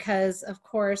punctuate, because of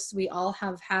course we all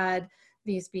have had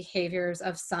these behaviors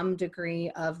of some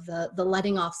degree of the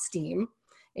letting off steam.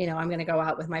 I'm going to go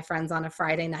out with my friends on a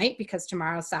Friday night because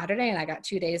tomorrow's Saturday and I got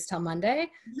 2 days till Monday.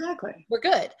 Exactly. We're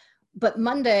good. But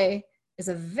Monday is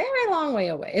a very long way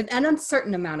away, an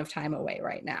uncertain amount of time away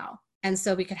right now. And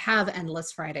so we could have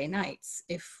endless Friday nights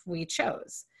if we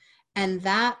chose. And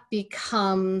that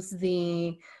becomes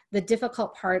the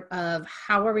difficult part of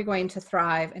how are we going to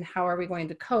thrive and how are we going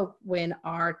to cope when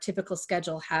our typical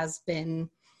schedule has been,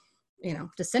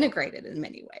 disintegrated in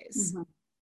many ways.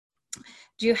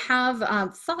 Do you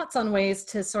have thoughts on ways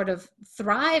to sort of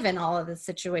thrive in all of this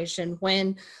situation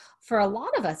when, for a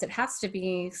lot of us, it has to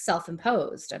be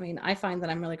self-imposed? I mean, I find that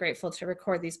I'm really grateful to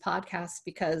record these podcasts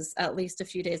because at least a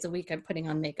few days a week I'm putting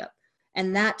on makeup.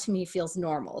 And that to me feels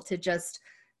normal, to just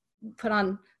put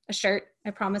on a shirt.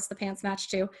 I promise the pants match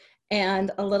too,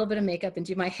 and a little bit of makeup and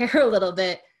do my hair a little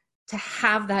bit, to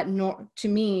have that, to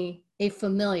me, a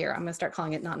familiar, I'm going to start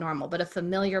calling it not normal, but a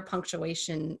familiar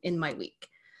punctuation in my week.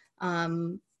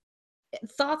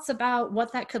 Thoughts about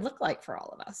what that could look like for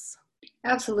all of us?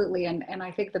 Absolutely. And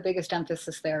I think the biggest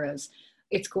emphasis there is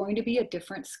it's going to be a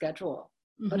different schedule,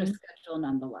 but a schedule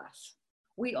nonetheless.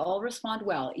 We all respond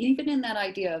well, even in that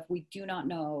idea of we do not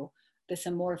know this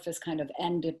amorphous kind of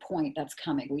ended point that's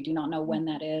coming. We do not know when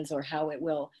that is or how it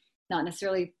will not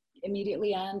necessarily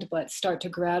immediately end, but start to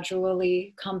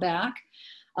gradually come back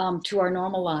to our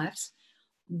normal lives.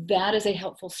 That is a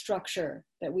helpful structure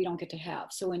that we don't get to have.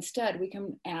 So instead, we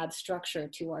can add structure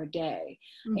to our day.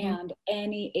 And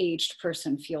any aged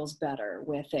person feels better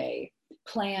with a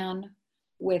plan,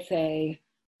 with a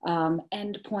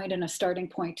end point and a starting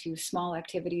point to small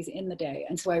activities in the day.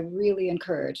 And so I really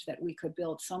encourage that we could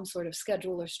build some sort of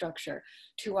schedule or structure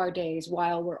to our days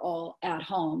while we're all at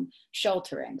home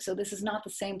sheltering. So this is not the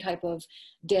same type of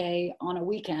day on a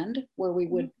weekend where we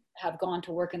would have gone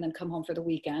to work and then come home for the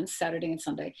weekend, Saturday and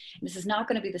Sunday. And this is not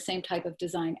going to be the same type of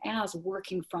design as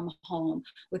working from home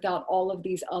without all of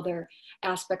these other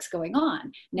aspects going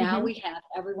on. Now we have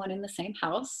everyone in the same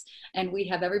house, and we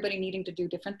have everybody needing to do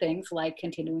different things like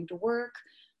continuing to work,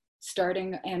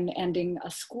 starting and ending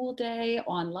a school day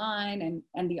online,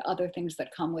 and the other things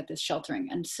that come with this sheltering.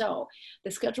 And so the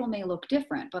schedule may look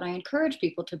different, but I encourage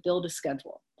people to build a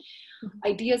schedule.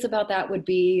 Ideas about that would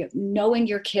be knowing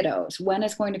your kiddos. When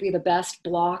is going to be the best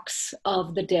blocks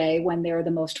of the day, when they're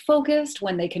the most focused,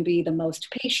 when they can be the most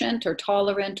patient or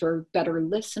tolerant or better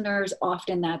listeners.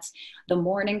 Often that's the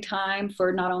morning time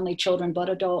for not only children but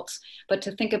adults, but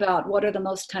to think about what are the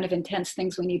most kind of intense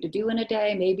things we need to do in a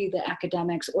day, maybe the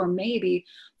academics, or maybe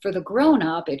for the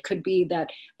grown-up, it could be that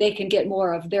they can get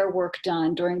more of their work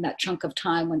done during that chunk of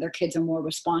time when their kids are more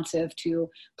responsive to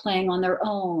playing on their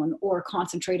own or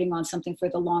concentrating on something for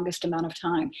the longest amount of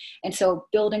time. And so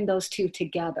building those two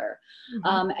together.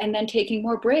 And then taking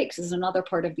more breaks is another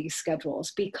part of these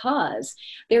schedules, because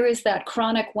there is that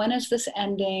chronic, when is this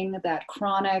ending? That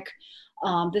chronic,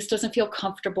 this doesn't feel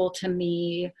comfortable to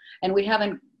me. And we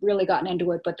haven't really gotten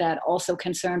into it, but that also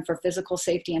concern for physical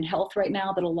safety and health right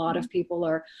now that a lot of people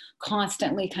are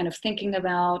constantly kind of thinking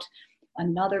about.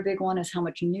 Another big one is how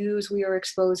much news we are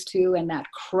exposed to, and that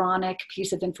chronic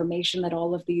piece of information that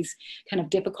all of these kind of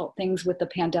difficult things with the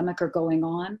pandemic are going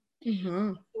on.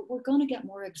 We're going to get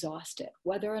more exhausted,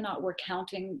 whether or not we're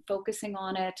focusing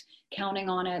on it, counting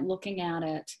on it, looking at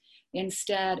it.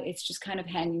 Instead, it's just kind of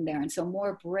hanging there. And so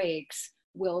more breaks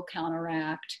will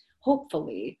counteract,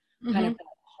 hopefully, kind of that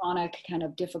chronic kind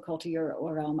of difficulty or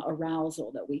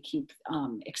arousal that we keep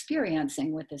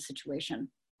experiencing with this situation.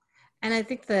 And I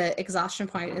think the exhaustion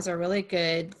point is a really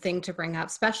good thing to bring up,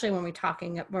 especially when we're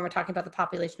talking about the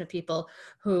population of people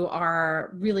who are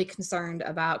really concerned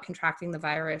about contracting the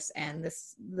virus, and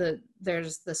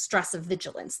there's the stress of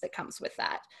vigilance that comes with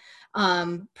that.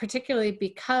 Particularly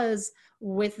because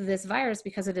with this virus,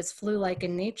 because it is flu-like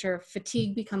in nature,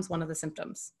 fatigue becomes one of the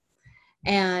symptoms.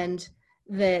 And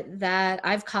that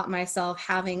I've caught myself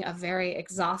having a very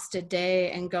exhausted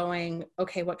day and going,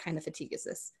 okay, what kind of fatigue is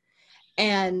this?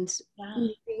 And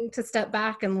needing to step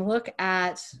back and look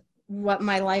at what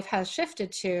my life has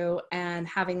shifted to, and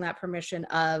having that permission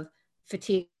of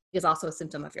fatigue is also a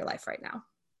symptom of your life right now.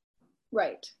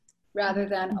 Right. Rather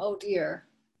than, oh dear,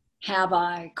 have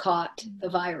I caught the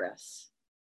virus?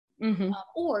 Mm-hmm.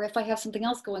 Or if I have something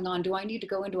else going on, do I need to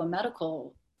go into a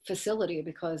medical facility,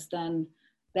 because then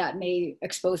that may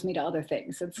expose me to other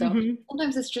things? And so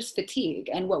sometimes it's just fatigue.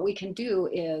 And what we can do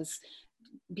is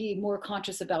be more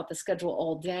conscious about the schedule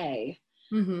all day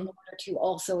in order to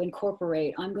also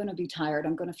incorporate, I'm going to be tired,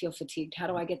 I'm going to feel fatigued. How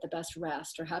do I get the best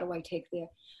rest? Or how do I take the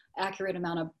adequate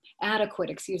amount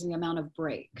of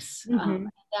breaks?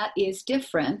 That is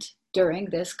different during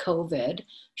this COVID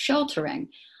sheltering.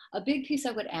 A big piece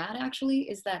I would add actually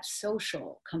is that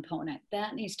social component.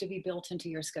 That needs to be built into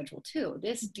your schedule too.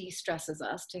 This de-stresses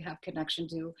us to have connection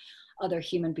to other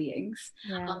human beings,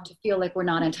 to feel like we're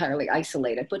not entirely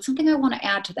isolated. But something I want to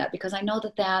add to that, because I know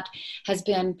that has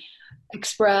been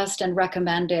expressed and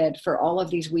recommended for all of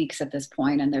these weeks at this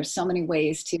point, and there's so many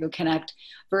ways to connect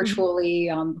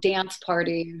virtually, dance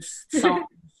parties, songs,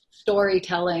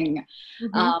 storytelling,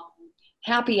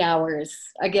 happy hours,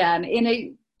 again, in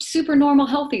a super normal,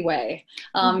 healthy way,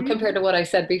 compared to what I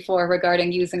said before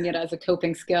regarding using it as a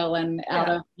coping skill and out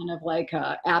of kind of like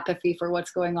apathy for what's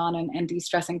going on and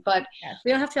de-stressing. But we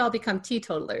don't have to all become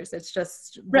teetotalers. It's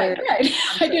just right.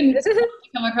 I didn't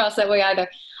come across that way either.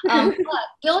 But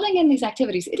building in these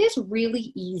activities, it is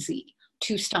really easy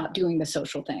to stop doing the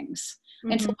social things.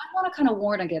 And so I want to kind of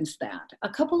warn against that. A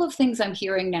couple of things I'm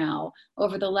hearing now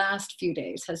over the last few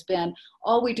days has been,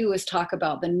 all we do is talk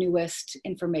about the newest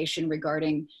information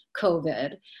regarding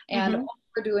COVID. And all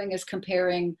we're doing is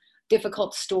comparing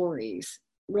difficult stories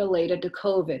related to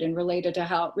COVID and relating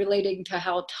to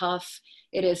how tough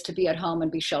it is to be at home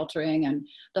and be sheltering, and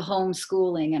the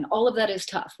homeschooling, and all of that is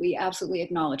tough. We absolutely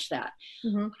acknowledge that.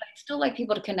 But I'd still like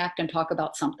people to connect and talk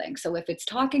about something. So if it's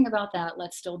talking about that,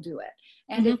 let's still do it.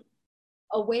 And if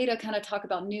a way to kind of talk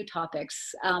about new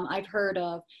topics, I've heard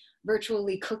of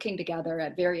virtually cooking together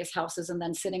at various houses and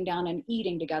then sitting down and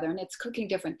eating together. And it's cooking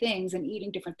different things and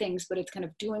eating different things, but it's kind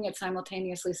of doing it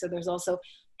simultaneously. So there's also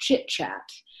chit chat,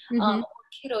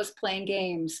 kiddos playing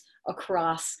games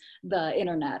across the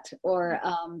internet, or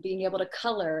being able to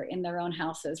color in their own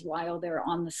houses while they're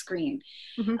on the screen.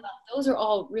 Those are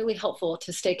all really helpful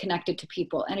to stay connected to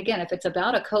people. And again, if it's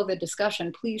about a COVID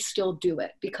discussion, please still do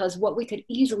it, because what we could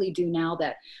easily do now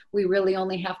that we really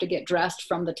only have to get dressed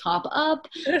from the top up,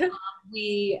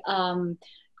 we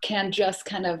can just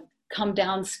kind of come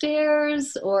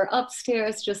downstairs or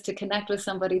upstairs just to connect with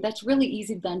somebody. That's really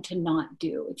easy then to not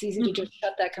do. It's easy to just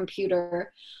shut that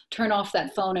computer, turn off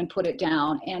that phone and put it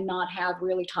down, and not have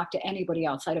really talk to anybody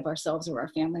outside of ourselves or our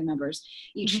family members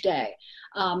each day.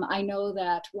 I know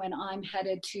that when I'm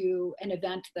headed to an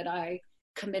event that I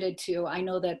committed to, I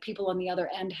know that people on the other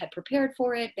end had prepared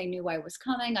for it. They knew I was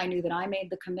coming. I knew that I made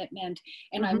the commitment,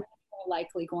 and I'm more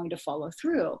likely going to follow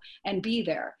through and be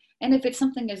there. And if it's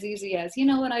something as easy as, you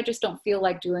know what, I just don't feel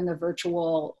like doing a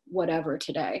virtual whatever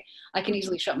today, I can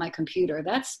easily shut my computer.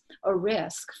 That's a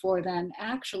risk for then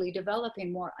actually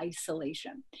developing more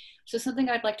isolation. So something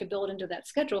I'd like to build into that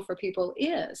schedule for people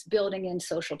is building in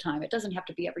social time. It doesn't have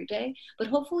to be every day, but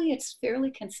hopefully it's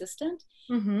fairly consistent.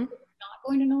 What we're not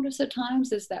going to notice at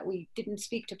times is that we didn't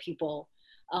speak to people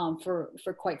for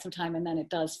quite some time, and then it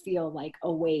does feel like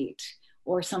a weight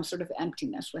or some sort of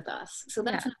emptiness with us. So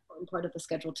that's an important part of the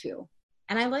schedule too.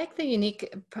 And I like the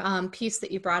unique piece that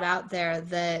you brought out there,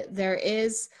 that there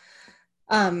is,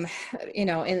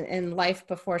 in life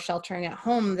before sheltering at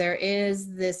home, there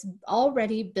is this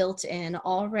already built in,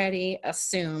 already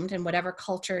assumed in whatever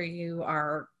culture you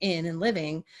are in and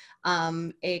living,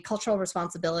 a cultural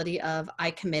responsibility of, I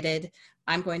committed,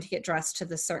 I'm going to get dressed to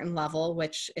this certain level,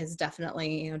 which is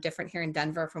definitely, different here in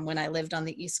Denver from when I lived on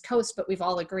the East Coast, but we've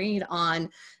all agreed on,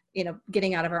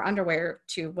 getting out of our underwear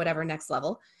to whatever next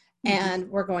level, and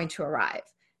we're going to arrive.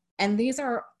 And these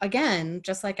are, again,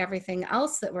 just like everything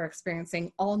else that we're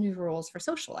experiencing, all new rules for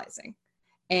socializing.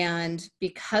 And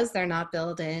because they're not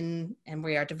built in and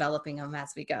we are developing them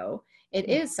as we go, it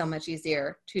is so much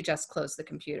easier to just close the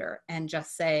computer and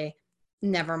just say,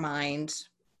 never mind,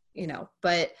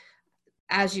 but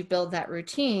as you build that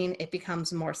routine, it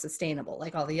becomes more sustainable,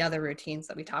 like all the other routines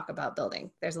that we talk about building.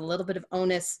 There's a little bit of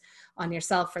onus on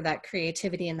yourself for that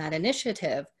creativity and that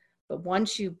initiative. But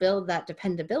once you build that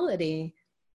dependability,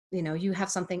 you know, you have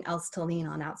something else to lean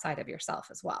on outside of yourself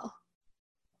as well.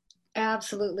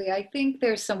 Absolutely. I think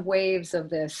there's some waves of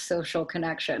this social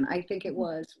connection. I think it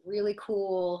was really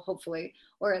cool, hopefully,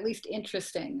 or at least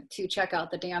interesting to check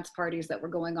out the dance parties that were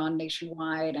going on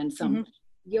nationwide, and some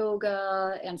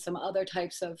yoga and some other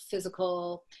types of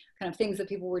physical kind of things that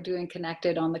people were doing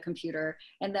connected on the computer.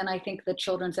 And then I think the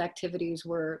children's activities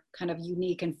were kind of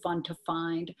unique and fun to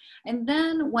find. And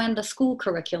then when the school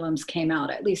curriculums came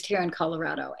out, at least here in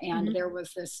Colorado, and there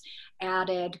was this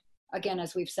added, again,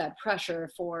 as we've said, pressure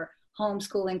for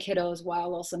homeschooling kiddos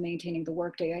while also maintaining the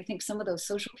workday, I think some of those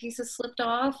social pieces slipped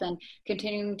off, and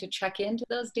continuing to check into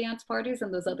those dance parties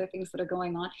and those other things that are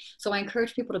going on. So I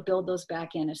encourage people to build those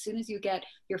back in. As soon as you get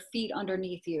your feet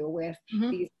underneath you with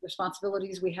these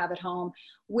responsibilities we have at home,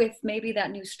 with maybe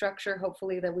that new structure,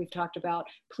 hopefully, that we've talked about,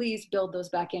 please build those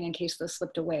back in case those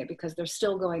slipped away, because they're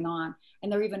still going on.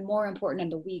 And they're even more important in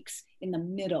the weeks in the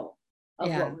middle of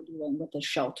what we're doing with the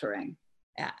sheltering.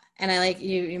 Yeah. And I like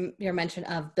your mention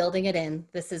of building it in.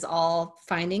 This is all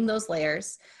finding those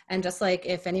layers. And just like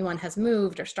if anyone has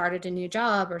moved or started a new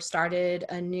job or started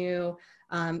a new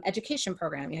education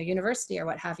program, you know, university or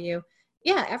what have you,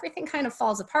 everything kind of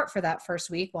falls apart for that first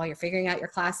week while you're figuring out your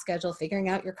class schedule, figuring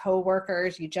out your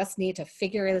coworkers. You just need to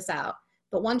figure this out.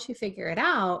 But once you figure it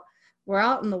out, we're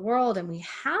out in the world and we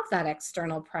have that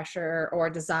external pressure or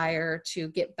desire to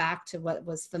get back to what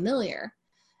was familiar.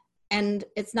 And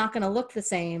it's not going to look the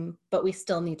same, but we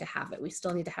still need to have it. We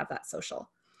still need to have that social.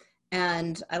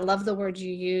 And I love the word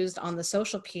you used on the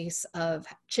social piece of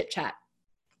chit chat,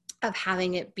 of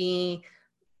having it be,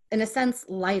 in a sense,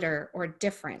 lighter or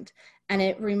different. And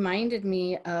it reminded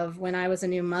me of when I was a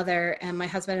new mother and my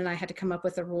husband and I had to come up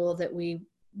with a rule that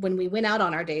when we went out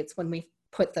on our dates, when we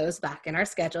put those back in our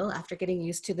schedule after getting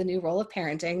used to the new role of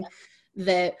parenting,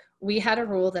 that we had a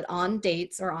rule that on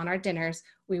dates or on our dinners,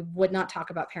 we would not talk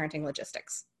about parenting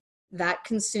logistics. That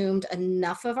consumed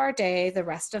enough of our day the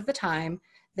rest of the time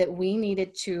that we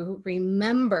needed to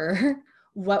remember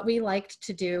what we liked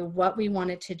to do, what we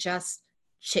wanted to just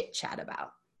chit chat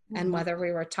about. And whether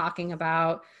we were talking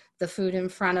about the food in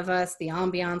front of us, the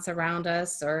ambiance around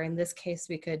us, or in this case,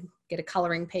 we could get a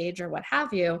coloring page or what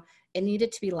have you, it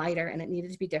needed to be lighter and it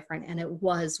needed to be different. And it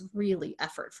was really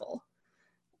effortful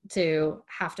to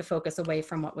have to focus away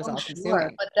from what was all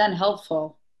consuming. But then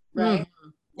helpful, right?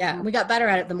 Yeah, we got better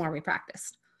at it the more we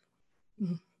practiced.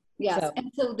 Yes,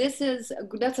 and so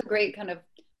that's a great kind of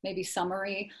maybe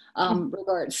summary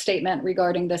statement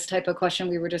regarding this type of question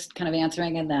we were just kind of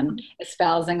answering and then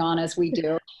espousing on as we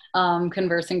do,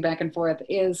 conversing back and forth,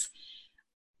 is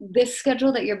this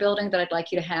schedule that you're building that I'd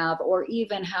like you to have, or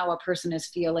even how a person is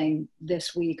feeling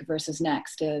this week versus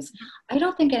next, is I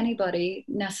don't think anybody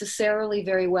necessarily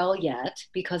very well yet,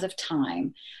 because of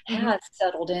time, has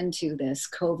settled into this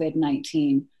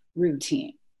COVID-19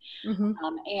 routine.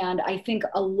 And I think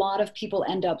a lot of people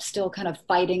end up still kind of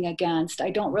fighting against, I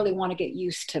don't really want to get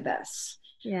used to this.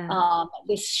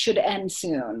 This should end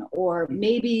soon, or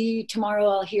maybe tomorrow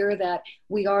I'll hear that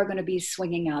we are going to be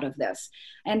swinging out of this.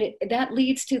 And that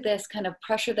leads to this kind of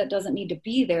pressure that doesn't need to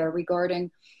be there, regarding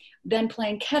then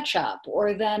playing catch up,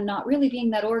 or then not really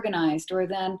being that organized, or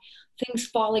then things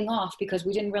falling off because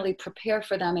we didn't really prepare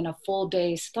for them in a full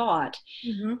day's thought.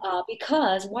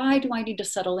 Because why do I need to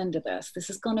settle into this? This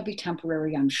is going to be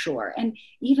temporary, I'm sure. And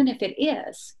even if it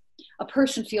is, a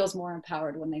person feels more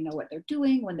empowered when they know what they're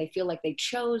doing, when they feel like they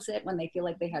chose it, when they feel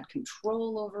like they had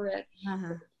control over it,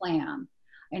 the plan.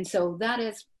 And so that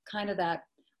is kind of that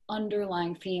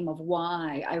underlying theme of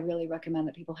why I really recommend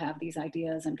that people have these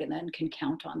ideas and then can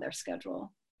count on their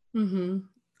schedule.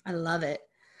 I love it.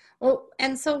 Well,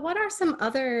 and so what are some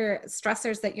other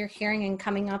stressors that you're hearing and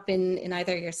coming up in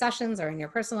either your sessions or in your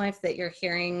personal life that you're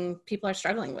hearing people are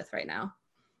struggling with right now?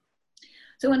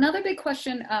 So another big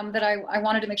question that I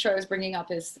wanted to make sure I was bringing up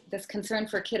is this concern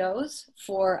for kiddos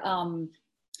for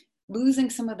losing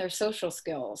some of their social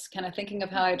skills, kind of thinking of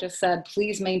how I just said,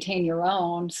 please maintain your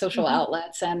own social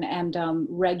outlets and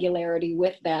regularity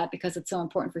with that, because it's so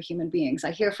important for human beings.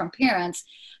 I hear from parents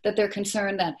that they're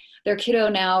concerned that their kiddo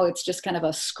now, it's just kind of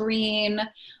a screen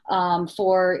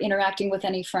for interacting with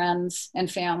any friends and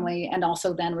family, and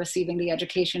also then receiving the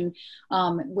education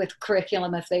with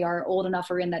curriculum if they are old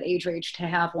enough or in that age range to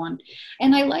have one.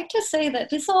 And I like to say that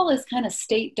this all is kind of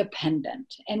state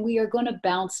dependent, and we are going to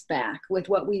bounce back with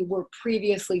what we were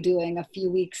previously doing a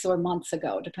few weeks or months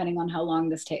ago, depending on how long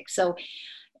this takes. So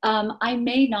I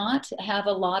may not have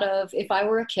a lot of, if I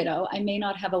were a kiddo, I may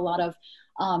not have a lot of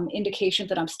indication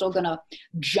that I'm still going to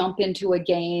jump into a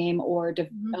game or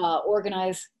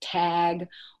organize tag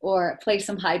or play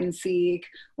some hide and seek,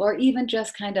 or even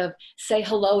just kind of say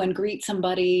hello and greet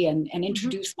somebody and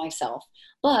introduce myself.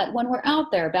 But when we're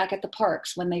out there back at the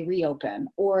parks, when they reopen,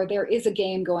 or there is a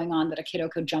game going on that a kiddo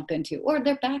could jump into, or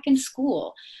they're back in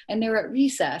school and they're at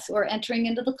recess or entering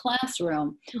into the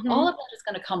classroom, all of that is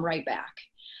going to come right back.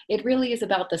 It really is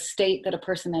about the state that a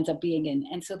person ends up being in.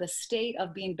 And so the state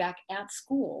of being back at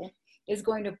school is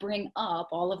going to bring up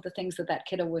all of the things that that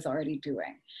kiddo was already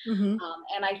doing. And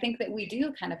I think that we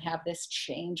do kind of have this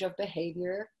change of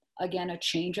behavior, again, a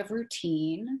change of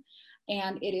routine,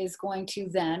 and it is going to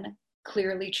then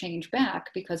clearly change back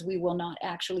because we will not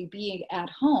actually be at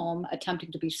home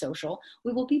attempting to be social.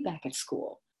 We will be back at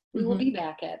school. We will be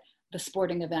back at the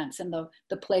sporting events and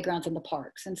the playgrounds and the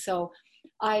parks. And so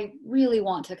I really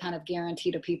want to kind of guarantee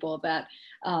to people that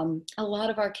a lot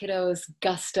of our kiddos'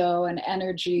 gusto and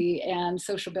energy and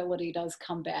sociability does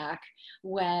come back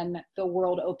when the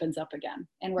world opens up again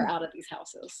and we're out of these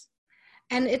houses.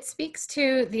 And it speaks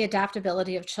to the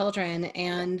adaptability of children.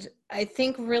 And I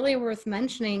think really worth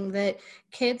mentioning that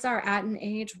kids are at an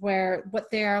age where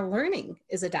what they are learning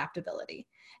is adaptability.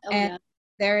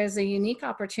 There is a unique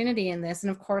opportunity in this.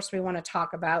 And of course, we want to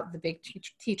talk about the big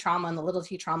T trauma and the little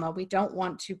T trauma. We don't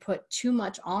want to put too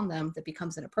much on them that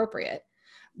becomes inappropriate.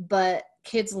 But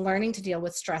kids learning to deal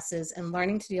with stresses and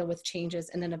learning to deal with changes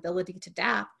and an ability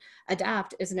to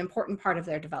adapt is an important part of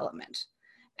their development.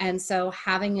 And so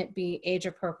having it be age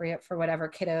appropriate for whatever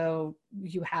kiddo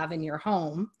you have in your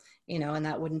home, and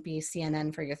that wouldn't be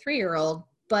CNN for your 3-year-old,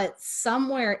 but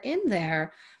somewhere in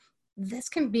there, this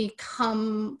can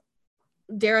become,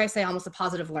 dare I say, almost a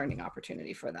positive learning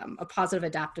opportunity for them, a positive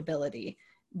adaptability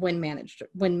when managed to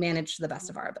the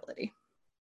best of our ability.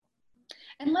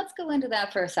 And let's go into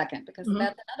that for a second, because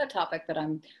that's another topic that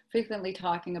I'm frequently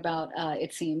talking about,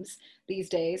 it seems, these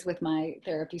days with my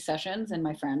therapy sessions and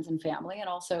my friends and family, and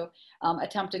also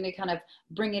attempting to kind of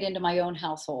bring it into my own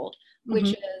household,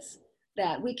 which is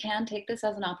that we can take this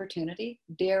as an opportunity.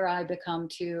 Dare I become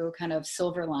too kind of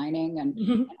silver lining and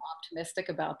optimistic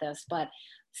about this, but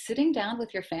sitting down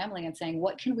with your family and saying,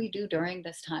 what can we do during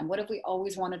this time? What have we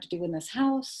always wanted to do in this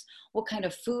house? What kind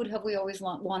of food have we always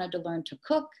wanted to learn to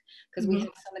cook? Because we have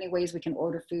so many ways we can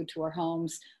order food to our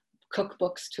homes,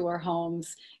 cookbooks to our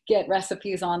homes, get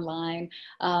recipes online.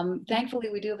 Thankfully,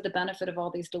 we do have the benefit of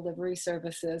all these delivery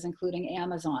services, including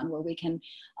Amazon, where we can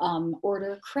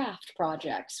order craft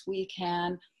projects. We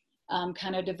can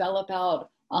kind of develop out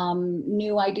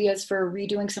new ideas for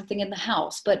redoing something in the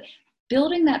house. But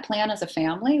building that plan as a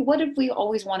family, what have we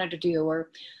always wanted to do? Or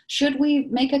should we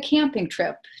make a camping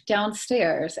trip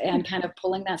downstairs and kind of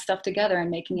pulling that stuff together and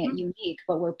making it unique?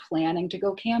 But we're planning to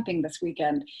go camping this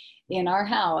weekend in our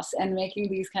house and making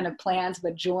these kind of plans,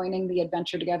 but joining the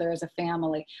adventure together as a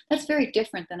family. That's very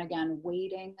different than, again,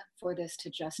 waiting for this to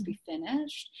just be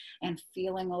finished and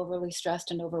feeling overly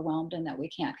stressed and overwhelmed and that we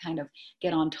can't kind of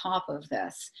get on top of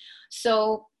this.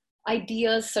 So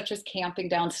ideas such as camping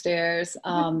downstairs,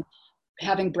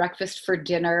 having breakfast for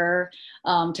dinner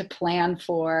to plan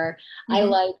for. I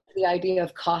like the idea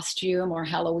of costume or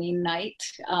Halloween night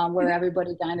where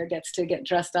everybody kind of gets to get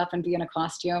dressed up and be in a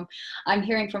costume. I'm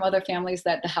hearing from other families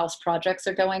that the house projects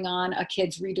are going on, a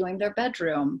kid's redoing their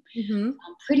bedroom.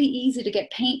 Pretty easy to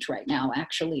get paint right now,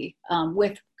 actually,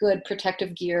 with good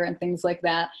protective gear and things like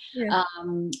that.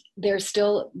 There's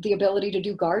still the ability to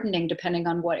do gardening depending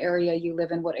on what area you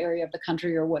live in, what area of the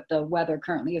country, or what the weather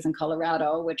currently is in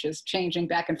Colorado, which is changing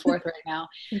back and forth right now.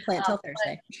 Plan till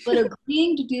Thursday. But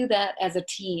agreeing to do that as a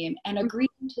team and agreeing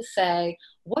to say,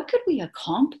 what could we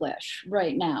accomplish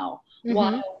right now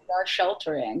while we are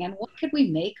sheltering, and what could we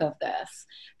make of this,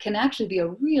 can actually be a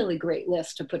really great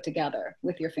list to put together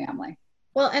with your family.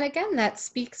 Well, and again, that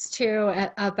speaks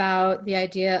to about the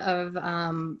idea of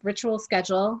ritual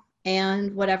schedule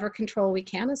and whatever control we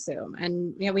can assume.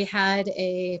 And we had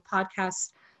a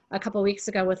podcast a couple of weeks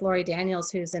ago with Lori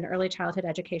Daniels, who's in early childhood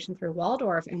education through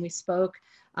Waldorf, and we spoke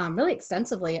really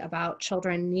extensively about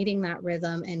children needing that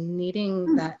rhythm and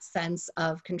needing that sense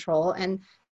of control.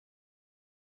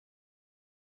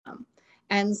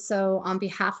 And so on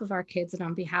behalf of our kids and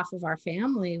on behalf of our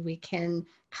family, we can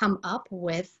come up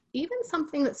with even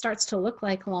something that starts to look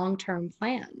like long-term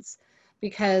plans,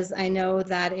 because I know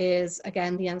that is,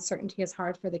 again, the uncertainty is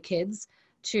hard for the kids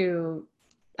to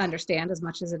understand as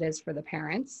much as it is for the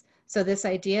parents. So this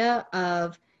idea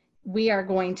of we are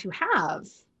going to have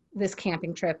this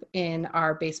camping trip in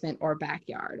our basement or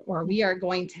backyard, or we are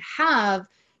going to have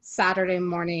Saturday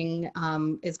morning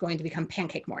is going to become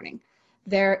pancake morning.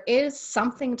 there is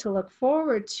something to look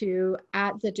forward to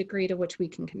at the degree to which we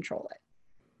can control it.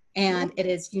 And it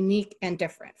is unique and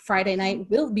different. Friday night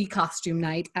will be costume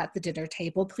night at the dinner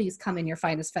table. Please come in your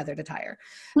finest feathered attire.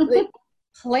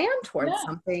 Plan towards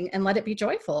something and let it be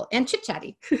joyful and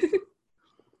chit-chatty.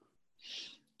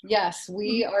 Yes,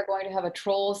 we are going to have a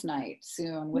Trolls night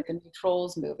soon with the new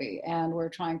Trolls movie, and we're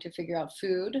trying to figure out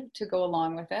food to go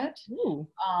along with it.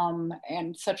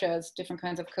 And such as different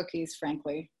kinds of cookies,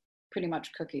 frankly, pretty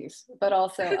much cookies, but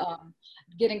also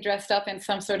getting dressed up in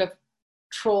some sort of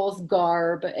Trolls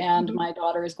garb, and my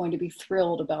daughter is going to be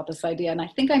thrilled about this idea, and I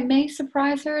think I may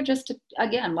surprise her just to,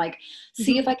 again, like,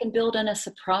 see if I can build in a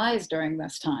surprise during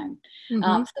this time.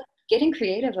 So getting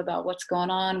creative about what's going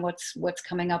on, what's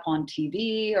coming up on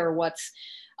TV, or what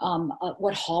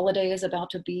holiday is about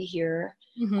to be here.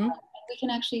 We can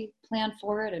actually plan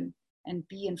for it and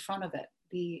be in front of it,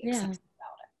 be excited about it.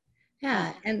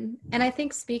 Yeah, and I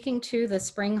think speaking to the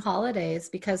spring holidays,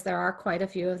 because there are quite a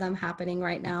few of them happening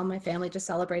right now. My family just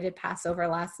celebrated Passover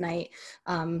last night,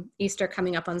 Easter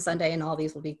coming up on Sunday, and all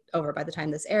these will be over by the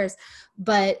time this airs.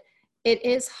 But it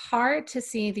is hard to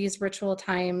see these ritual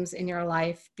times in your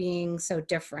life being so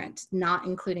different, not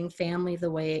including family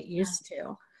the way it used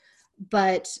to.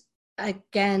 But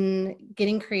again,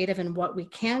 getting creative in what we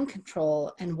can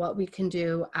control and what we can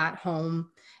do at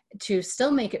home to still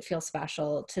make it feel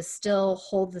special, to still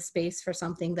hold the space for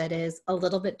something that is a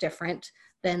little bit different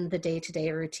than the day-to-day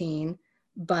routine,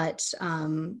 but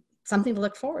something to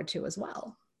look forward to as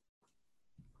well.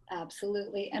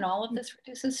 Absolutely. And all of this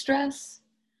reduces stress.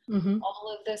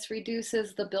 All of this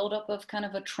reduces the buildup of kind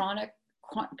of a chronic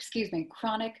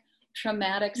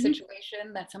traumatic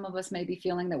situation that some of us may be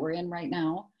feeling that we're in right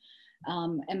now.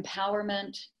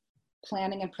 Empowerment,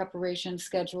 planning and preparation,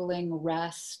 scheduling,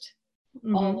 rest,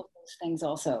 all of those things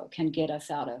also can get us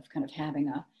out of kind of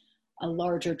having a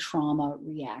larger trauma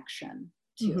reaction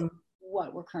to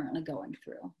what we're currently going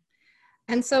through.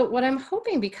 And so what I'm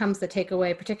hoping becomes the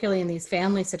takeaway, particularly in these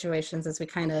family situations, as we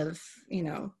kind of,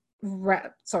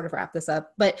 wrap this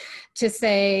up, but to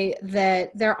say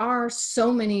that there are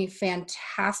so many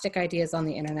fantastic ideas on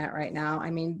the internet right now.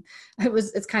 I mean,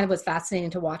 it's kind of was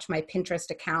fascinating to watch my Pinterest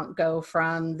account go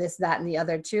from this, that, and the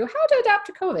other to how to adapt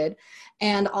to COVID,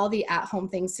 and all the at-home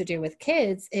things to do with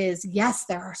kids. Is yes,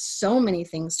 there are so many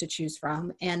things to choose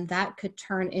from, and that could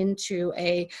turn into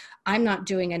I'm not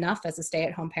doing enough as a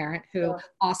stay-at-home parent who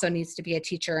also needs to be a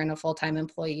teacher and a full-time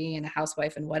employee and a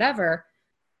housewife and whatever.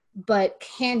 But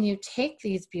can you take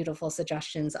these beautiful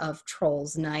suggestions of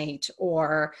Trolls Night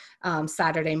or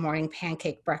Saturday morning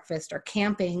pancake breakfast or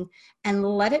camping and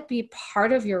let it be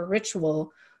part of your ritual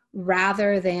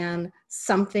rather than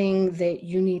something that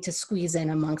you need to squeeze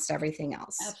in amongst everything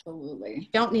else? Absolutely.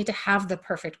 You don't need to have the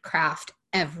perfect craft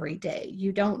every day.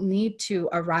 You don't need to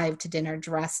arrive to dinner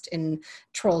dressed in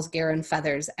Trolls gear and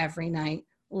feathers every night.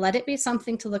 Let it be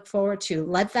something to look forward to.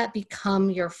 Let that become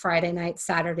your Friday night,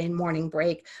 Saturday morning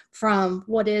break from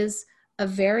what is a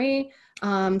very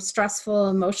stressful,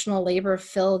 emotional,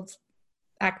 labor-filled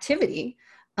activity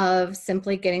of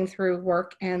simply getting through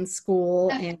work and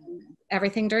school and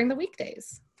everything during the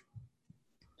weekdays.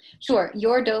 Sure,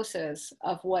 your doses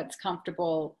of what's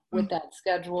comfortable with that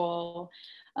schedule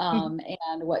and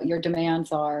what your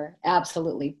demands are,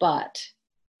 absolutely. But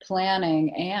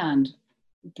planning and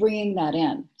bringing that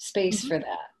in, space for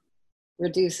that,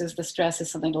 reduces the stress,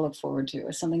 is something to look forward to,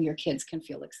 is something your kids can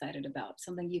feel excited about,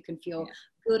 something you can feel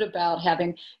good about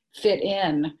having fit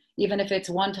in, even if it's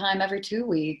one time every 2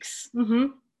 weeks.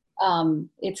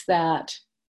 It's that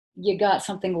you got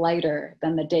something lighter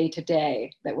than the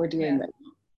day-to-day that we're doing right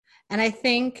now. And I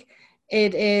think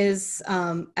it is,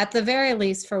 at the very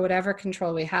least, for whatever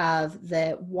control we have,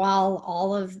 that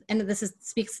while and this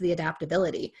speaks to the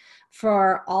adaptability,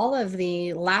 for all of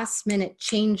the last minute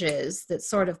changes that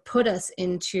sort of put us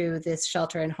into this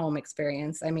shelter and home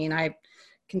experience. I mean, I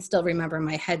can still remember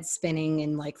my head spinning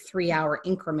in like 3-hour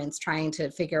increments trying to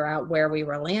figure out where we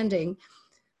were landing.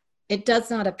 It does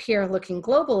not appear, looking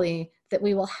globally, that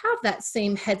we will have that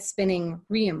same head spinning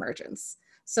reemergence.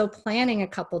 So planning a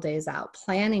couple days out,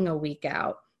 planning a week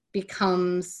out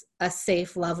becomes a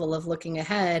safe level of looking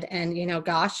ahead. And,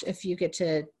 gosh, if you get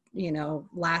to,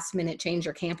 last minute change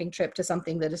your camping trip to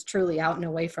something that is truly out and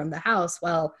away from the house,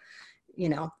 well,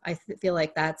 I feel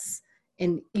like that's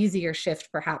an easier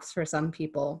shift perhaps for some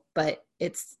people, but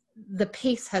the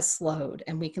pace has slowed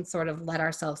and we can sort of let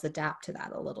ourselves adapt to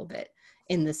that a little bit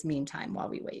in this meantime while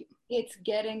we wait. It's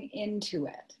getting into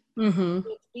it. It's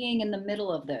being in the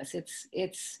middle of this.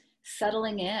 It's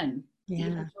settling in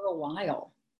even for a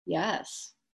while.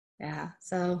 Yes. Yeah.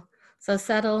 So So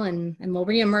settle and we'll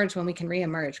reemerge when we can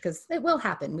reemerge, because it will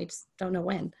happen. We just don't know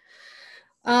when.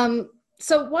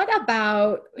 So what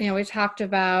about, we talked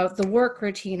about the work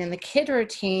routine and the kid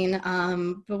routine,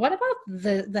 but what about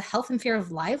the health and fear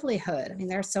of livelihood? I mean,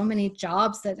 there are so many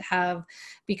jobs that have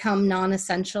become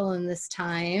non-essential in this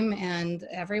time, and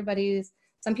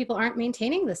some people aren't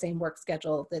maintaining the same work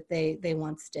schedule that they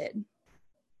once did.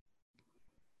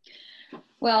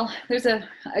 Well, there's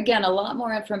again, a lot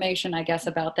more information, I guess,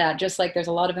 about that, just like there's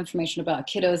a lot of information about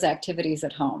kiddos' activities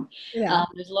at home. Yeah.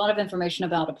 There's a lot of information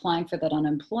about applying for that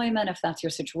unemployment, if that's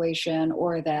your situation,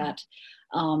 or that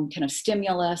kind of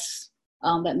stimulus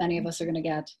that many of us are going to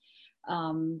get,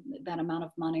 that amount of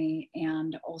money.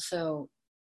 And also,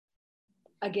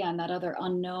 again, that other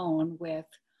unknown with,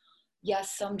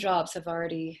 yes, some jobs have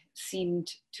already seemed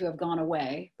to have gone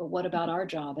away, but what about our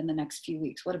job in the next few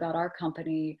weeks? What about our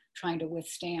company trying to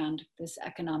withstand this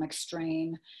economic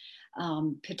strain,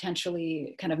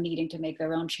 potentially kind of needing to make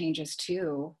their own changes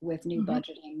too with new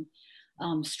budgeting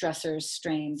stressors,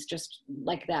 strains, just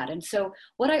like that. And so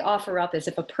what I offer up is,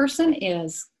 if a person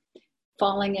is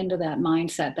falling into that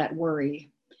mindset, that worry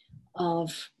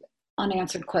of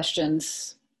unanswered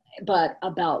questions, but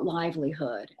about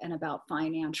livelihood and about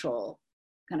financial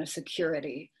kind of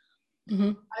security,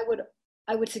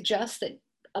 I would suggest that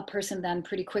a person then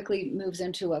pretty quickly moves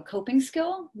into a coping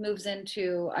skill, moves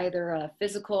into either a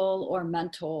physical or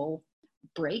mental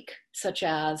break, such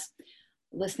as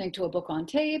listening to a book on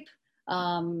tape,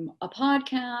 a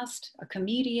podcast, a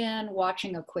comedian,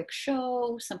 watching a quick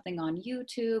show, something on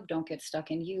YouTube. Don't get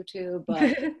stuck in YouTube,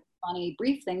 but funny,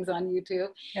 brief things on YouTube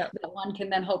that one can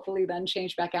then hopefully then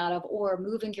change back out of, or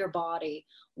moving your body,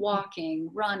 walking,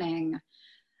 running,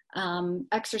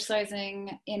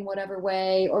 exercising in whatever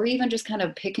way, or even just kind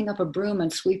of picking up a broom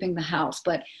and sweeping the house,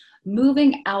 but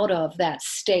moving out of that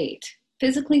state,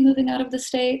 physically moving out of the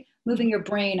state, moving your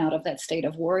brain out of that state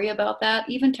of worry about that,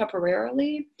 even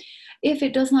temporarily. If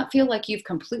it does not feel like you've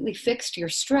completely fixed your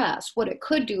stress, what it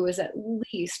could do is at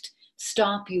least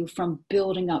stop you from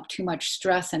building up too much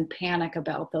stress and panic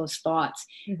about those thoughts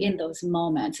in those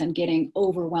moments and getting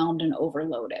overwhelmed and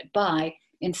overloaded, by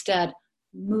instead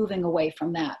moving away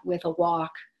from that with a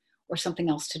walk or something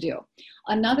else to do.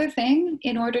 Another thing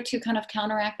in order to kind of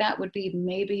counteract that would be,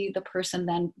 maybe the person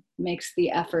then makes the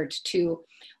effort to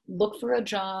look for a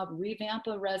job, revamp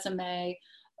a resume,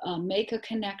 make a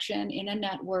connection in a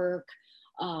network,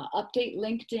 update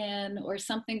LinkedIn, or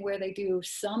something where they do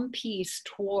some piece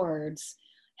towards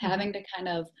having to kind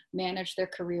of manage their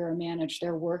career or manage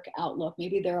their work outlook.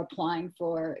 Maybe they're applying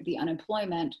for the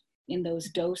unemployment in those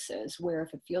doses, where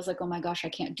if it feels like, oh my gosh, I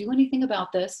can't do anything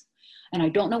about this, and I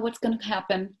don't know what's going to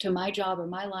happen to my job or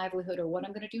my livelihood or what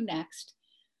I'm going to do next,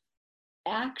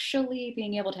 actually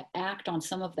being able to act on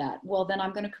some of that. Well, then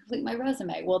I'm going to complete my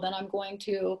resume. Well, then I'm going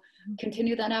to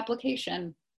continue that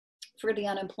application for the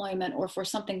unemployment or for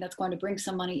something that's going to bring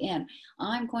some money in.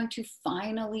 I'm going to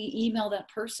finally email that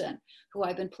person who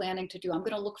I've been planning to do. I'm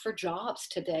going to look for jobs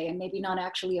today, and maybe not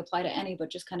actually apply to any,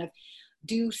 but just kind of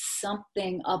do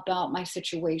something about my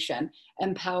situation.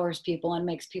 Empowers people and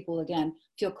makes people, again,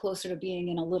 feel closer to being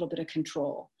in a little bit of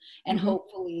control, and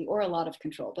hopefully, or a lot of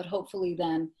control, but hopefully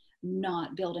then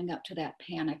not building up to that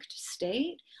panicked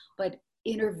state, but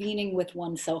intervening with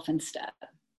oneself instead.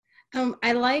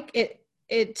 I like it.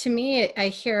 To me, I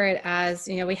hear it as,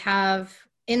 we have,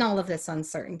 in all of this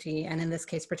uncertainty, and in this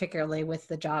case, particularly with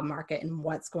the job market and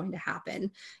what's going to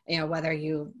happen, whether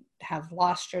you have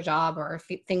lost your job or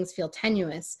if things feel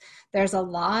tenuous, there's a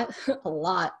lot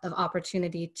of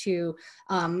opportunity to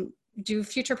do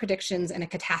future predictions in a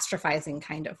catastrophizing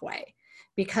kind of way,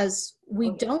 because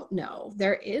we don't know.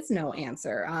 There is no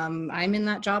answer. I'm in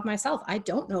that job myself. I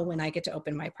don't know when I get to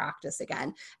open my practice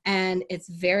again. And it's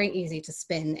very easy to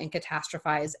spin and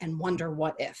catastrophize and wonder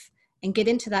what if, and get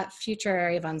into that future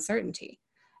area of uncertainty.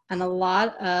 And a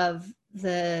lot of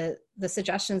the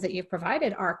suggestions that you've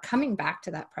provided are coming back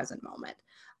to that present moment,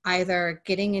 either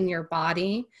getting in your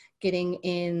body, getting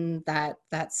in that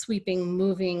sweeping,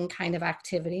 moving kind of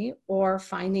activity, or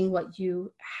finding what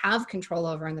you have control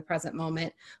over in the present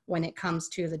moment when it comes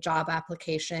to the job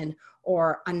application,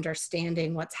 or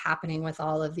understanding what's happening with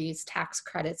all of these tax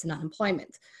credits and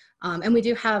unemployment. And we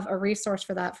do have a resource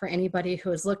for that for anybody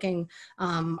who is looking.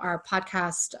 Our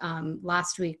podcast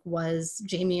last week was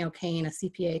Jamie O'Kane, a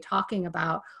CPA, talking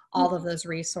about all of those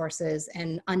resources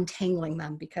and untangling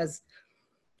them, because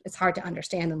it's hard to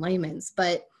understand in layman's,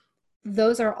 but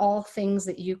those are all things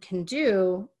that you can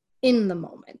do in the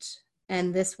moment.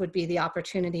 And this would be the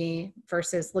opportunity,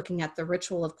 versus looking at the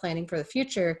ritual of planning for the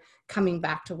future, coming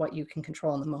back to what you can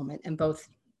control in the moment. And both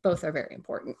are very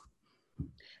important.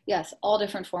 Yes, all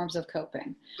different forms of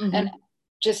coping. And Mm-hmm.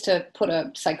 just to put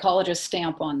a psychologist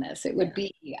stamp on this, it would Yeah.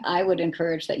 be, I would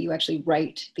encourage that you actually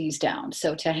write these down.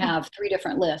 So to have 3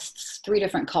 different lists, 3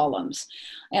 different columns.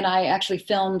 And I actually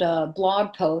filmed a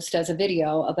blog post as a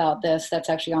video about this that's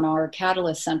actually on our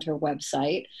Catalyst Center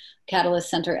website,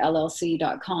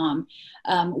 catalystcenterllc.com,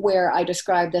 where I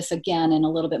describe this again in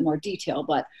a little bit more detail.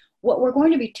 But what we're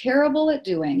going to be terrible at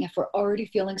doing if we're already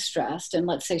feeling stressed, and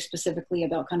let's say specifically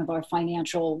about kind of our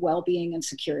financial well-being and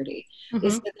security,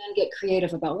 is Mm-hmm. to then get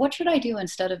creative about what should I do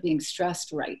instead of being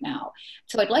stressed right now.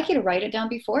 So I'd like you to write it down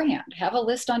beforehand. Have a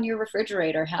list on your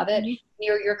refrigerator, have it Mm-hmm.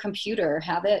 near your computer,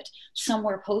 have it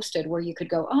somewhere posted where you could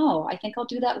go, oh, I think I'll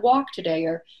do that walk today,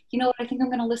 or you know what, I think I'm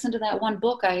going to listen to that one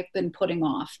book I've been putting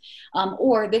off,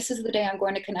 or this is the day I'm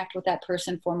going to connect with that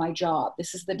person for my job.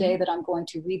 This is the day that I'm going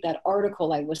to read that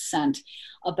article I was sent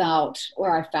about,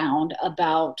 or I found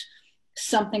about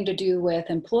something to do with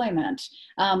employment.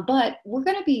 But we're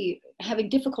going to be having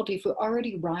difficulty if we're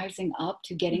already rising up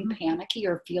to getting Mm-hmm. panicky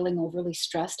or feeling overly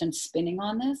stressed and spinning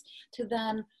on this, to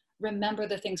then remember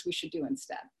the things we should do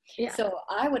instead. Yeah. So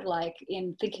I would like,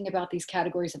 in thinking about these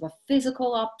categories of a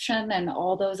physical option and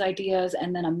all those ideas,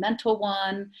 and then a mental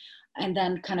one, and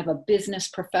then kind of a business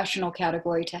professional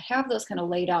category, to have those kind of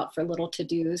laid out for little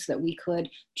to-dos that we could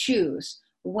choose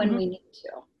when Mm-hmm. we need to.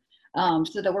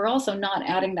 So that we're also not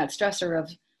adding that stressor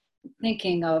of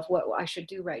thinking of what I should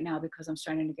do right now because I'm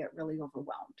starting to get really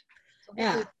overwhelmed. So hopefully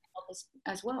Yeah. that help us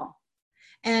as well.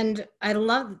 And I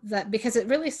love that because it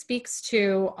really speaks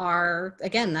to our,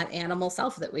 again, that animal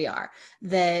self that we are,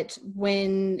 that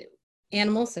when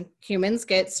animals and humans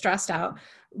get stressed out,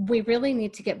 we really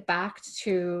need to get back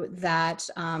to that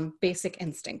basic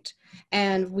instinct.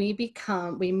 And we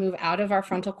move out of our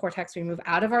frontal cortex, we move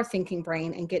out of our thinking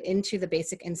brain and get into the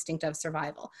basic instinct of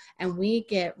survival. And we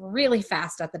get really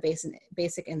fast at the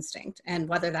basic instinct. And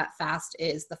whether that fast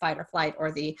is the fight or flight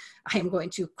or the I am going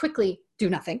to quickly do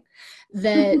nothing,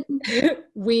 that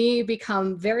we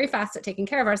become very fast at taking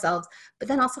care of ourselves, but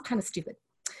then also kind of stupid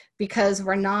because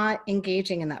we're not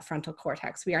engaging in that frontal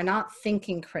cortex. We are not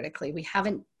thinking critically.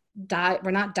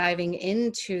 We're not diving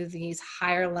into these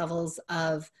higher levels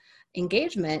of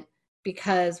engagement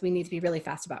because we need to be really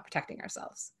fast about protecting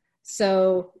ourselves.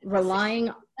 So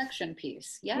relying, Protection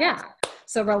piece. Yes. yeah.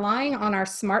 So relying on our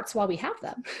smarts while we have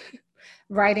them,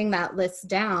 writing that list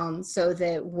down so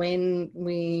that when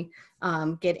we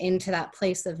get into that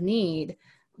place of need,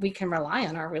 we can rely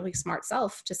on our really smart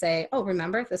self to say, oh,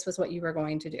 remember, this was what you were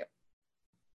going to do.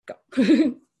 Go.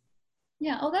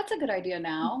 Yeah. Oh, that's a good idea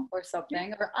now, or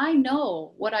something. Or I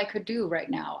know what I could do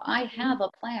right now. I have a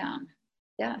plan.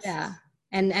 Yes. Yeah.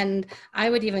 And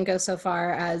I would even go so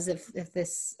far as if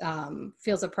this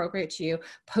feels appropriate to you,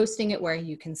 posting it where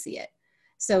you can see it.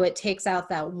 So it takes out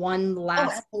that one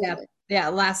last step. Yeah,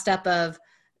 last step of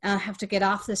I have to get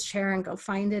off this chair and go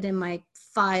find it in my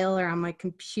file or on my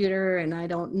computer, and I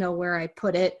don't know where I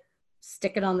put it.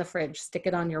 Stick it on the fridge, stick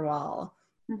it on your wall,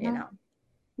 you know.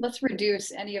 Let's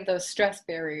reduce any of those stress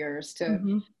barriers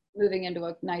to moving into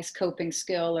a nice coping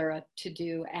skill or a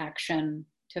to-do action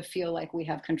to feel like we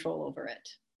have control over it.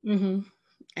 Mm-hmm.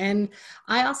 And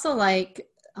I also like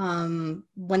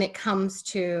when it comes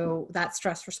to that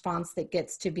stress response that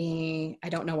gets to be, I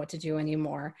don't know what to do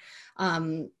anymore,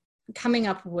 coming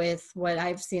up with what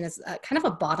I've seen as kind of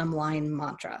a bottom line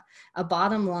mantra, a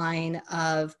bottom line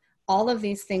of all of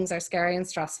these things are scary and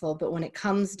stressful, but when it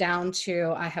comes down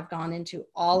to, I have gone into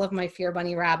all of my fear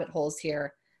bunny rabbit holes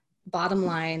here, bottom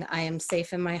line, I am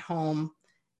safe in my home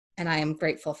and I am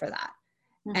grateful for that.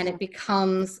 And it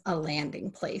becomes a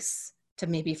landing place to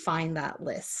maybe find that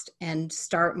list and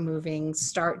start moving,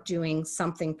 start doing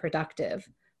something productive.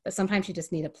 But sometimes you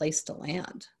just need a place to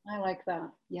land. I like that.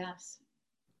 Yes.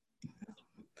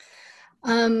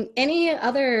 Any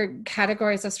other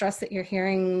categories of stress that you're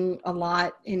hearing a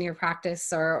lot in your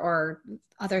practice, or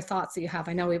other thoughts that you have?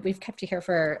 I know we've kept you here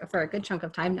for a good chunk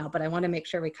of time now, but I want to make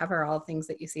sure we cover all things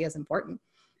that you see as important.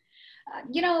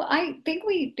 I think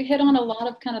we hit on a lot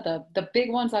of kind of the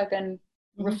big ones I've been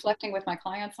reflecting with my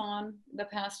clients on the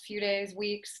past few days,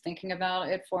 weeks, thinking about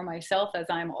it for myself as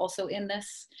I'm also in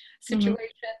this situation,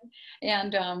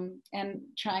 and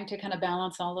trying to kind of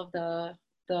balance all of the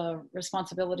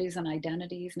responsibilities and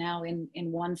identities now in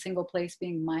one single place,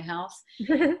 being my house.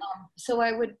 So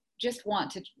I would just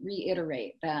want to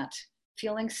reiterate that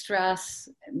feeling stress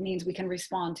means we can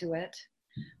respond to it.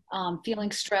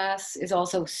 Feeling stress is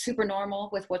also super normal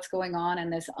with what's going on in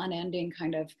this unending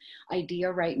kind of idea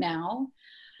right now.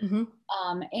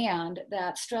 And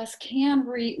that stress can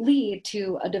lead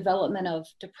to a development of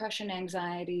depression,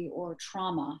 anxiety, or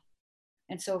trauma.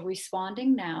 And so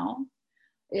responding now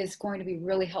is going to be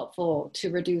really helpful to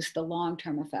reduce the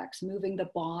long-term effects. Moving the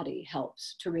body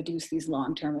helps to reduce these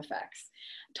long-term effects.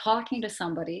 Talking to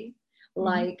somebody,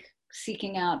 like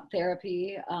seeking out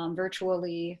therapy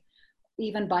virtually,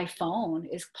 even by phone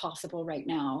is possible right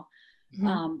now,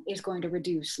 is going to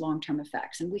reduce long-term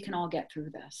effects, and we can all get through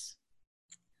this.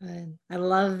 Good. I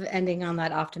love ending on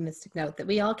that optimistic note that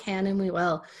we all can and we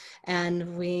will.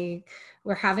 And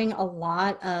we're having a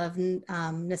lot of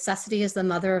necessity is the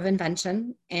mother of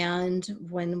invention. And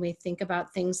when we think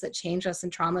about things that change us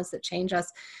and traumas that change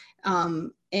us,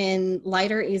 in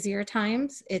lighter, easier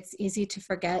times, it's easy to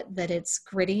forget that it's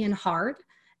gritty and hard,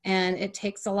 and it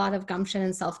takes a lot of gumption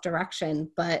and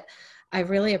self-direction. But I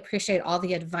really appreciate all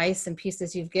the advice and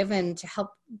pieces you've given to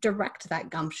help direct that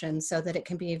gumption so that it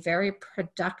can be very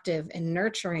productive and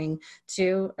nurturing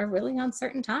to a really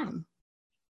uncertain time.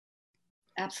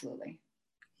 Absolutely.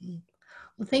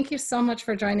 Well, thank you so much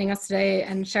for joining us today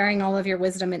and sharing all of your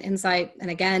wisdom and insight.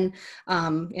 And again,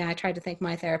 I tried to thank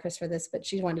my therapist for this, but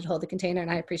she wanted to hold the container,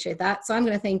 and I appreciate that. So I'm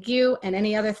going to thank you and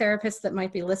any other therapists that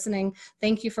might be listening.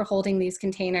 Thank you for holding these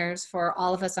containers for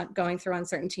all of us going through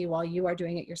uncertainty while you are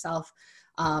doing it yourself.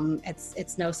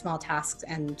 It's no small task,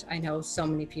 and I know so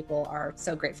many people are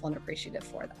so grateful and appreciative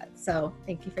for that. So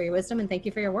thank you for your wisdom and thank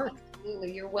you for your work.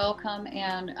 Absolutely, you're welcome,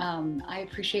 and I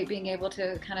appreciate being able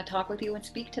to kind of talk with you and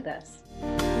speak to this.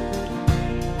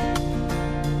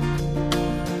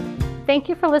 Thank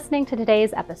you for listening to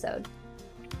today's episode.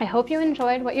 I hope you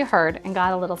enjoyed what you heard and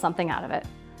got a little something out of it.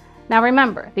 Now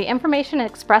remember, the information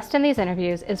expressed in these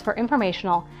interviews is for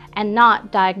informational and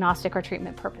not diagnostic or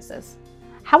treatment purposes.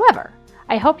 However,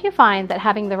 I hope you find that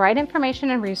having the right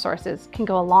information and resources can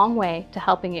go a long way to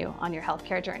helping you on your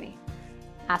healthcare journey.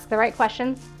 Ask the right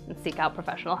questions and seek out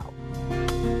professional help.